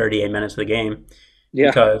 40, 38 minutes of the game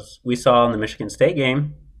because we saw in the Michigan State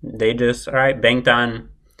game they just banked on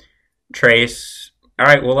Trace. All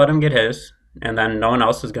right, we'll let him get his, and then no one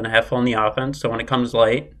else is going to have fun in the offense. So when it comes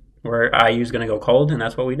late, where IU's going to go cold, and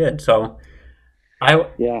that's what we did. So I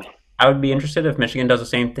would be interested if Michigan does the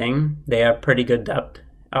same thing. They have pretty good depth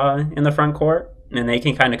in the front court, and they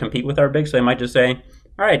can kind of compete with our bigs. So they might just say,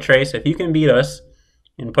 all right, Trace, if you can beat us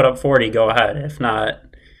and put up 40, go ahead. If not,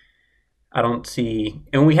 I don't see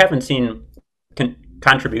 – and we haven't seen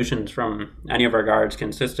contributions from any of our guards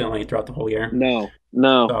consistently throughout the whole year. No.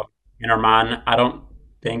 So in Arman, I don't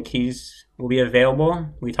think will be available.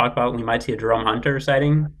 We talked about we might see a Jerome Hunter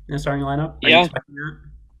sighting in the starting lineup. Are you expecting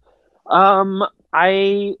that?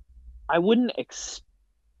 I wouldn't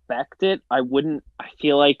expect it. I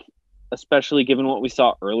feel like, especially given what we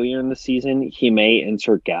saw earlier in the season, he may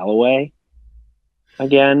insert Galloway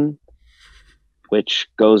again, which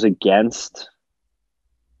goes against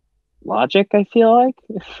logic, I feel like.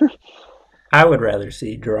 I would rather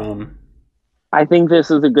see Jerome. I think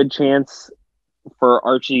this is a good chance for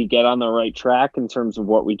Archie to get on the right track in terms of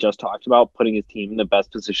what we just talked about, putting his team in the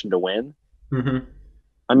best position to win. Mm-hmm.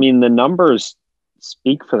 I mean, the numbers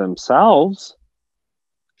speak for themselves.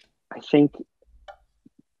 I think,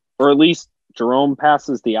 or at least Jerome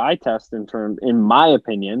passes the eye test in my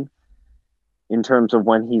opinion, in terms of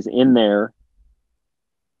when he's in there.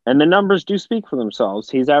 And the numbers do speak for themselves.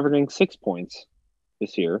 He's averaging 6 points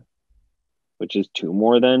this year, which is 2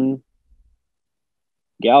 more than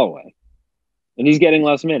Galloway. And he's getting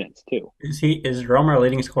less minutes too. Is Jerome our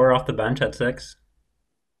leading scorer off the bench at 6?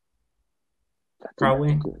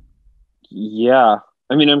 Probably. Yeah.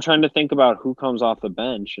 I mean, I'm trying to think about who comes off the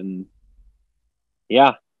bench, and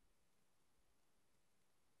yeah.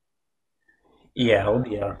 Yeah,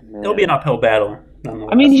 it'll be an uphill battle.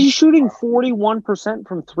 I mean, he's shooting 41%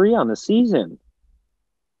 from 3 on the season.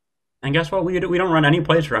 And guess what? We don't run any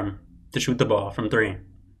plays for him to shoot the ball from 3.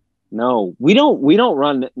 No, we don't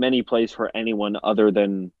run many plays for anyone other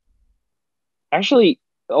than, actually,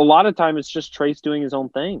 a lot of time it's just Trace doing his own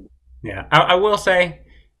thing. Yeah, I will say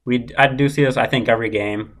I do see this, I think, every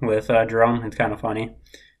game with Jerome. It's kind of funny.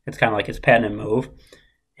 It's kind of like his patented move.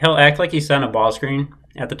 He'll act like he sent a ball screen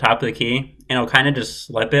at the top of the key, and he'll kind of just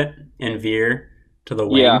slip it and veer to the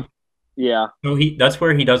wing. Yeah. So that's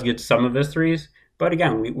where he does get some of his threes. But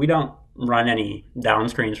again, we don't run any down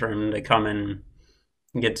screens for him to come and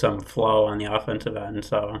get some flow on the offensive end.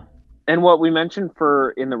 So, and what we mentioned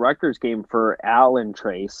in the Rutgers game for Al and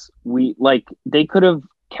Trace, they could have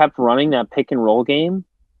kept running that pick and roll game.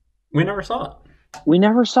 We never saw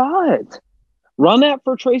it. Run that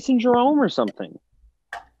for Trace and Jerome or something.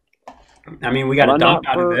 I mean, we got a dunk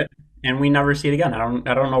out of it, and we never see it again.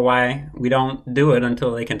 I don't know why we don't do it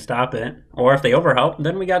until they can stop it, or if they overhelp,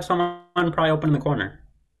 then we got someone probably open in the corner.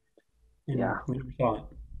 And yeah, we never saw it.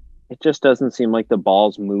 It just doesn't seem like the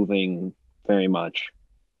ball's moving very much.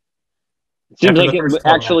 It seems like it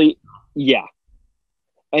actually, yeah.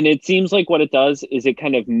 And it seems like what it does is it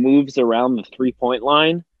kind of moves around the 3-point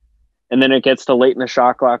line, and then it gets to late in the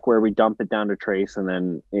shot clock where we dump it down to Trace, and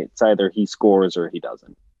then it's either he scores or he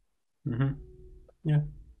doesn't. Mm-hmm. Yeah.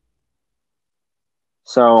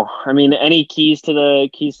 So, I mean, any keys to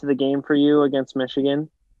the game for you against Michigan?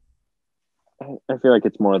 I feel like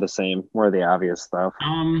it's more of the same, more of the obvious stuff.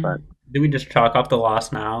 But do we just chalk up the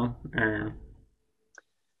loss now, or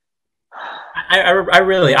I'm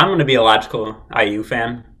going to be a logical IU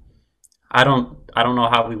fan. I don't know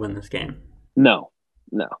how we win this game. No.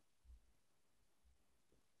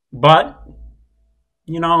 But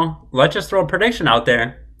let's just throw a prediction out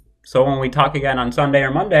there. So when we talk again on Sunday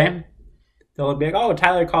or Monday, they'll be like, "Oh,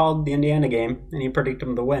 Tyler called the Indiana game and he predicted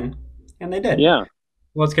them to win," and they did. Yeah.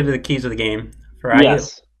 Let's get to the keys of the game for IU.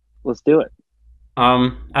 Yes, let's do it.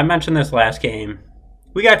 I mentioned this last game.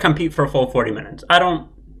 We got to compete for a full 40 minutes. I don't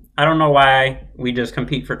know why we just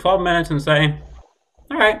compete for 12 minutes and say,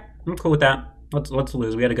 "All right, I'm cool with that. Let's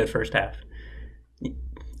lose. We had a good first half."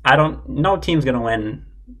 No team's gonna win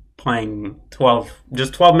playing 12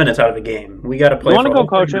 minutes out of the game. We got to play. You want to go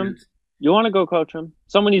coach him? You want to go coach him?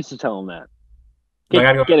 Someone needs to tell him that. Get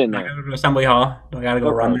in there. I gotta go to Assembly Hall. Do I gotta go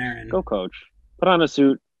run coach. there? And... Go coach. Put on a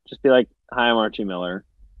suit. Just be like, "Hi, I'm Archie Miller,"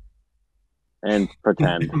 and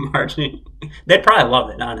pretend. Archie. They'd probably love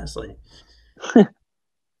it, honestly. They'd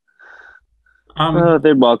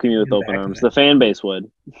welcome you with open arms. The fan base would.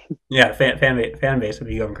 Yeah, fan base would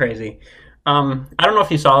be going crazy. I don't know if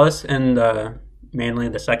you saw this in mainly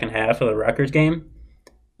the second half of the Rutgers game.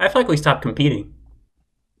 I feel like we stopped competing.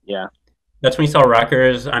 Yeah. That's when you saw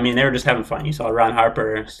Rutgers. I mean, they were just having fun. You saw Ron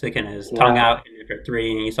Harper sticking his tongue out after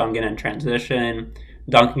three, and you saw him getting in transition,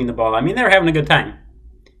 dunking the ball. I mean, they were having a good time.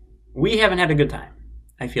 We haven't had a good time,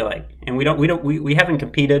 I feel like. And we haven't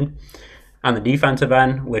competed on the defensive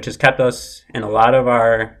end, which has kept us in a lot of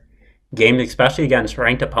our games, especially against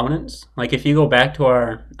ranked opponents. Like if you go back to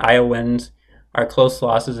our Iowa wins, our close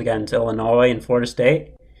losses against Illinois and Florida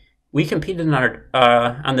State, we competed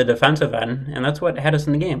on the defensive end, and that's what had us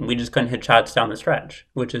in the game. We just couldn't hit shots down the stretch,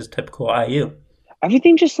 which is typical IU.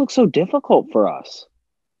 Everything just looks so difficult for us.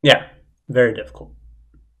 Yeah, very difficult.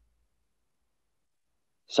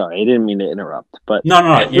 Sorry, I didn't mean to interrupt, but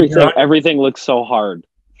no, everything looks so hard.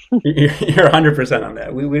 You're 100% on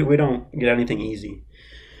that. We don't get anything easy.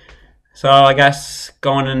 So I guess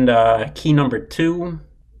going into key number 2,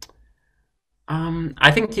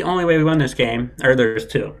 I think the only way we win this game, or there's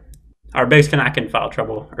 2. Our bigs cannot get in foul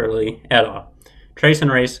trouble early at all. Trace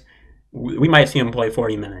and Race, we might see him play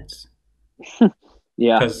 40 minutes.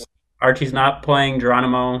 Yeah. Because Archie's not playing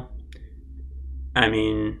Geronimo. I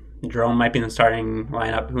mean, Jerome might be in the starting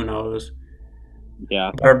lineup. Who knows?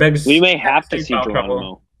 Yeah. But our bigs... We may have to see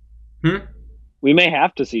Geronimo. We may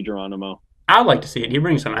have to see Geronimo. I'd like to see it. He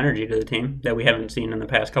brings some energy to the team that we haven't seen in the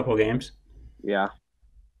past couple of games. Yeah.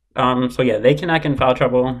 So yeah, they cannot get in foul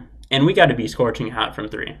trouble, and we got to be scorching hot from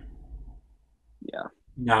 3. Yeah.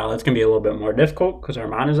 Now that's gonna be a little bit more difficult because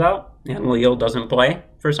Armand is out and Leo doesn't play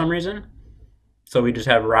for some reason. So we just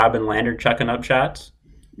have Rob and Lander chucking up shots.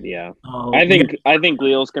 Yeah. I think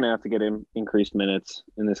Leo's gonna have to get increased minutes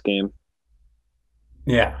in this game.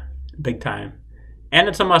 Yeah, big time. And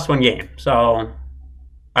it's a must-win game, so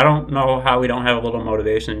I don't know how we don't have a little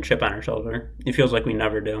motivation and chip on our shoulder. It feels like we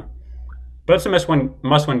never do. But it's a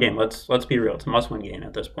must-win game. Let's be real. It's a must-win game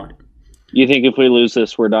at this point. You think if we lose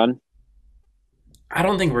this, we're done? I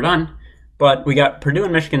don't think we're done. But we got Purdue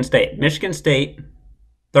and Michigan State. Michigan State,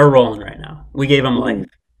 they're rolling right now. We gave them life.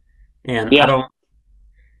 And yeah.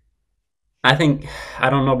 I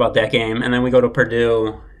don't know about that game. And then we go to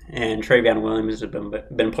Purdue, and Travion Williams has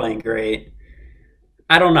been playing great.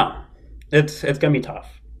 I don't know. It's going to be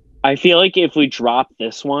tough. I feel like if we drop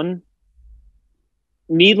this one,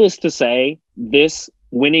 needless to say,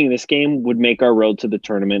 winning this game would make our road to the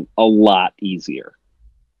tournament a lot easier.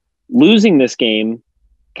 Losing this game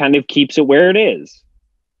kind of keeps it where it is.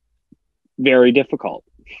 Very difficult.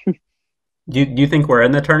 Do you think we're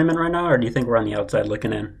in the tournament right now, or do you think we're on the outside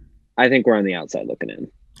looking in? I think we're on the outside looking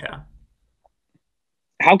in. Yeah.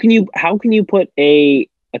 How can you put a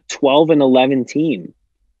 12-11 team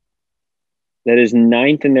that is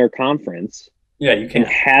 9th in their conference? Yeah, you can.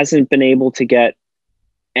 And hasn't been able to get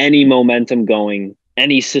any momentum going,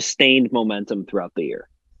 any sustained momentum throughout the year.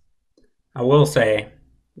 I will say,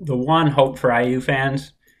 the one hope for IU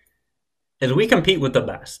fans is we compete with the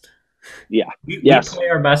best. Yeah. We play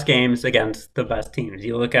our best games against the best teams.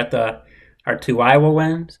 You look at our 2 Iowa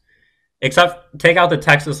wins, except take out the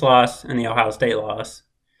Texas loss and the Ohio State loss.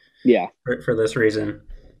 Yeah. For this reason.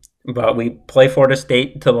 But we play Florida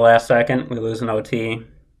State till the last second. We lose an OT.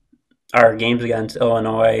 Our games against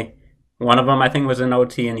Illinois, One of them, I think, was in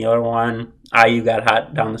OT, and the other one, IU got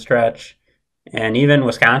hot down the stretch. And even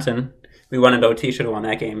Wisconsin, we won in OT, should have won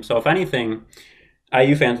that game. So if anything,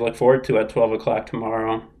 IU fans look forward to at 12 o'clock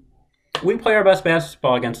tomorrow. We play our best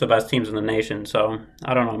basketball against the best teams in the nation. So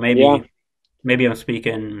I don't know. Maybe I'm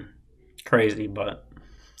speaking crazy, but.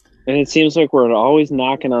 And it seems like we're always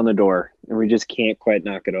knocking on the door, and we just can't quite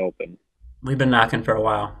knock it open. We've been knocking for a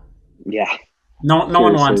while. Yeah. No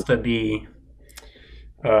one wants to be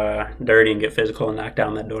dirty and get physical and knock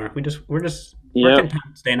down that door. We're content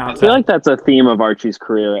staying outside. I feel like that's a theme of Archie's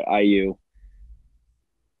career at IU.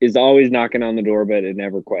 Is always knocking on the door, but it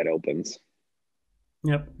never quite opens.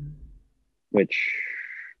 Yep. Which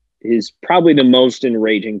is probably the most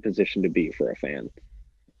enraging position to be for a fan.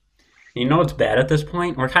 You know what's bad at this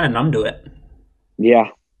point? We're kind of numb to it. Yeah.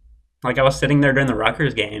 Like I was sitting there during the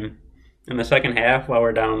Rutgers game in the second half while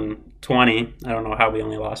we're down 20. I don't know how we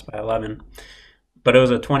only lost by 11. But it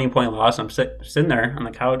was a 20-point loss. I'm sitting there on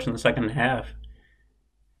the couch in the second half.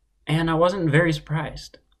 And I wasn't very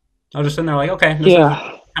surprised. I was just sitting there like, okay, this is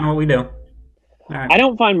kind of what we do. All right. I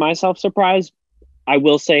don't find myself surprised. I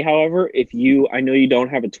will say, however, I know you don't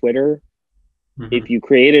have a Twitter. Mm-hmm. If you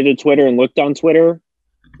created a Twitter and looked on Twitter,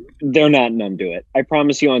 they're not numb to it. I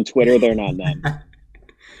promise you on Twitter, they're not numb.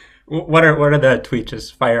 What are the tweets?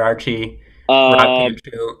 Just Fire Archie,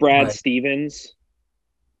 Brad Stevens.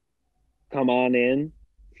 Come on in.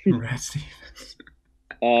 Brad Stevens.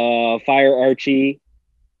 Fire Archie.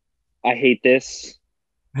 I hate this.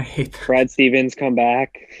 I hate that. Brad Stevens, come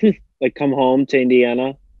back. Like, come home to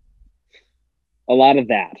Indiana. A lot of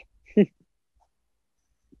that.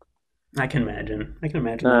 I can imagine.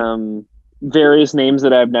 That. Various names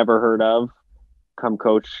that I've never heard of come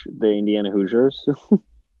coach the Indiana Hoosiers.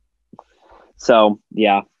 So,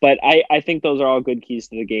 yeah. But I think those are all good keys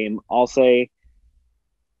to the game. I'll say,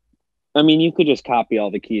 I mean, you could just copy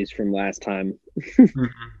all the keys from last time. Mm-hmm.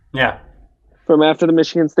 Yeah. From after the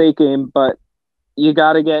Michigan State game, but you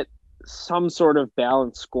got to get some sort of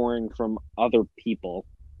balanced scoring from other people.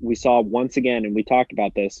 We saw once again, and we talked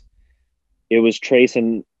about this, it was Trace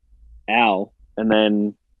and Al, and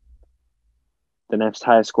then the next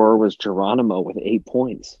highest scorer was Geronimo with 8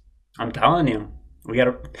 points. I'm telling you, we got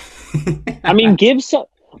to. I mean,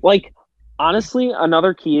 honestly,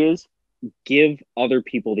 another key is give other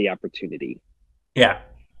people the opportunity. Yeah.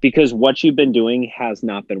 Because what you've been doing has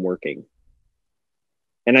not been working.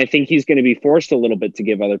 And I think he's going to be forced a little bit to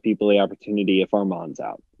give other people the opportunity if Armand's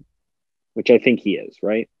out, which I think he is,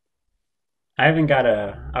 right? I haven't got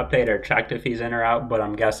a update or checked if he's in or out, but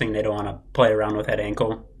I'm guessing they don't want to play around with that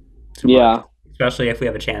ankle too much, especially if we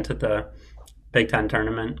have a chance at the Big Ten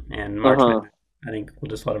tournament and March Madness. I think we'll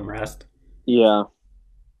just let him rest. Yeah.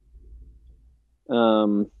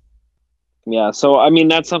 Yeah. So I mean,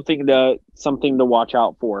 that's something to watch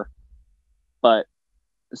out for. But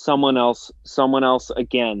someone else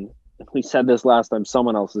again. We said this last time.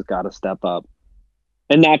 Someone else has got to step up,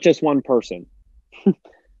 and not just one person.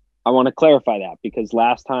 I want to clarify that because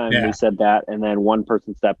last time we said that, and then one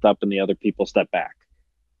person stepped up, and the other people stepped back.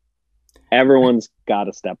 Everyone's got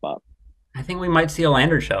to step up. I think we might see a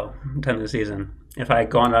Lander show at the end of the season. If I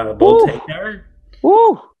go on a bold take there,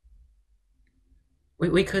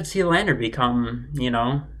 we could see Lander become, I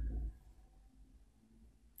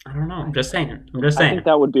don't know. I'm just saying. I think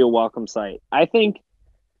that would be a welcome sight. I think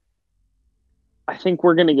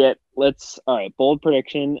we're going to get, all right, bold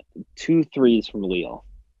prediction, 2 threes from Leo.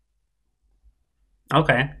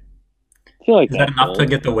 Okay. I feel like is that enough bold to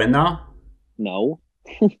get the win, though? No.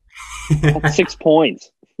 That's 6 points.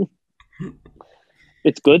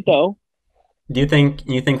 It's good, though. Do you think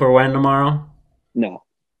we're winning tomorrow? No.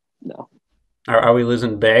 Are we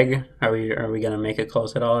losing big? Are we going to make it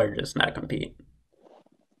close at all, or just not compete?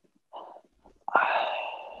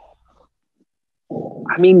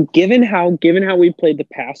 I mean, given how we played the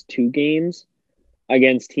past 2 games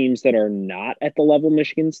against teams that are not at the level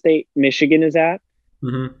Michigan is at,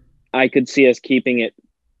 I could see us keeping it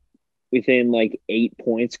within like 8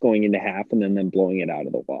 points going into half and then them blowing it out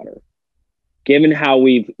of the water. Given how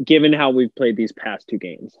we've played these past 2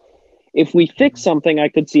 games, if we fix something, I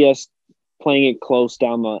could see us playing it close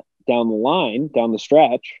down the line, down the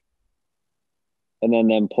stretch, and then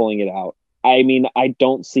them pulling it out. I mean, I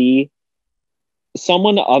don't see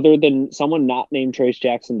someone not named Trace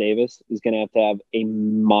Jackson Davis is going to have a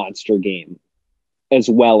monster game as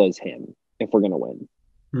well as him if we're going to win.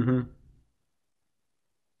 Mm-hmm.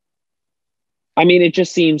 I mean, it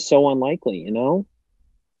just seems so unlikely,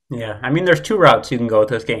 Yeah, I mean, there's 2 routes you can go with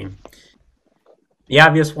this game. The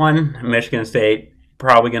obvious one, Michigan State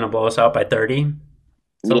probably going to blow us out by 30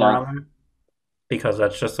 tomorrow, because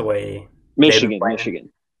that's just the way Michigan.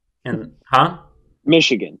 And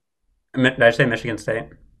Michigan. Did I say Michigan State?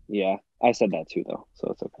 Yeah, I said that too, though,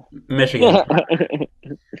 so it's okay. Michigan.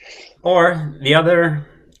 Or the other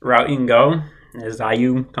route you can go is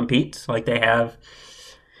IU competes like they have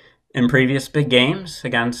in previous big games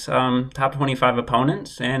against top 25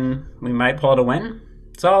 opponents, and we might pull out a win.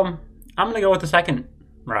 So I'm going to go with the second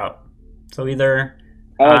route. So either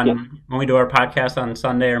when we do our podcast on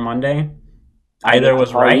Sunday or Monday, either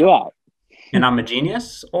was right and I'm a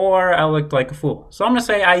genius, or I looked like a fool. So I'm going to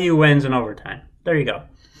say IU wins in overtime. There you go.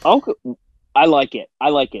 Okay. I like it.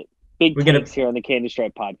 Big takes here on the Candy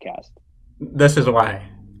Stripe podcast. This is why.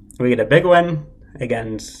 We get a big win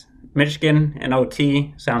against Michigan in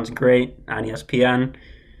OT. Sounds great on ESPN.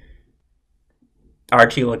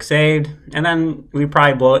 Archie looks saved. And then we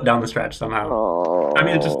probably blow it down the stretch somehow. Oh. I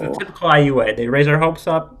mean, it's just the typical IU way. They raise our hopes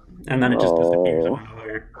up, and then it just disappears out of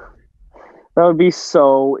nowhere. That would be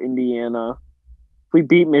so Indiana. If we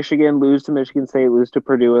beat Michigan, lose to Michigan State, lose to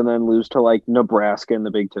Purdue, and then lose to, like, Nebraska in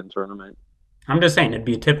the Big Ten tournament. I'm just saying it'd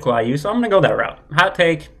be a typical IU, so I'm going to go that route. Hot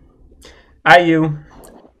take, IU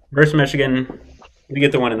versus Michigan. We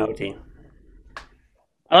get the one in OT.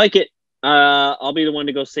 I like it. I'll be the one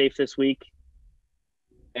to go safe this week,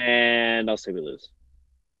 and I'll say we lose.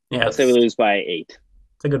 Yeah, I'll say we lose by 8.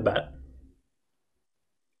 It's a good bet.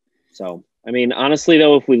 So, I mean, honestly,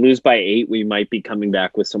 though, if we lose by 8, we might be coming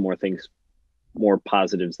back with some more things, more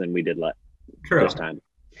positives than we did this time.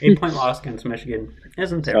 8-point loss against Michigan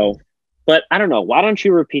isn't terrible. So, but I don't know. Why don't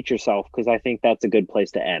you repeat yourself? Because I think that's a good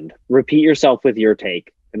place to end. Repeat yourself with your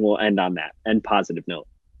take, and we'll end on that and positive note.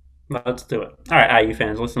 Let's do it. All right, IU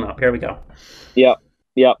fans, listen up. Here we go. Yep.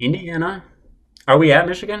 Indiana. Are we at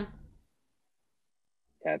Michigan?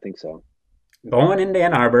 Yeah, I think so. Going into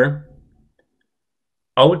Ann Arbor.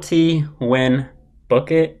 OT win.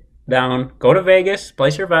 Book it down. Go to Vegas.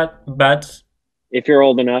 Place your bets. If you're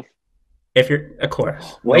old enough. Of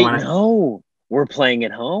course. Wait, no. We're playing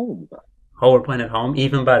at home. Oh, we're playing at home?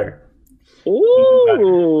 Even better.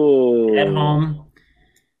 Ooh. Even better. At home.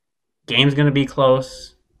 Game's going to be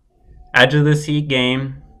close. Edge of the seat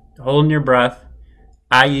game. Holding your breath.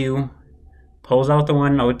 IU pulls out the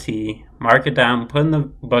win in OT. Mark it down. Put in the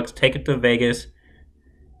books. Take it to Vegas.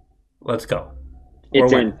 Let's go.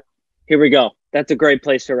 It's in. Here we go. That's a great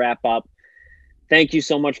place to wrap up. Thank you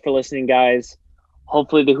so much for listening, guys.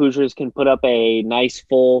 Hopefully the Hoosiers can put up a nice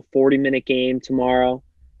full 40-minute game tomorrow.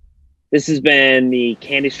 This has been the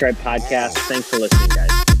Candy Stripe Podcast. Thanks for listening,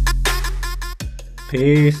 guys.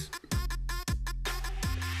 Peace.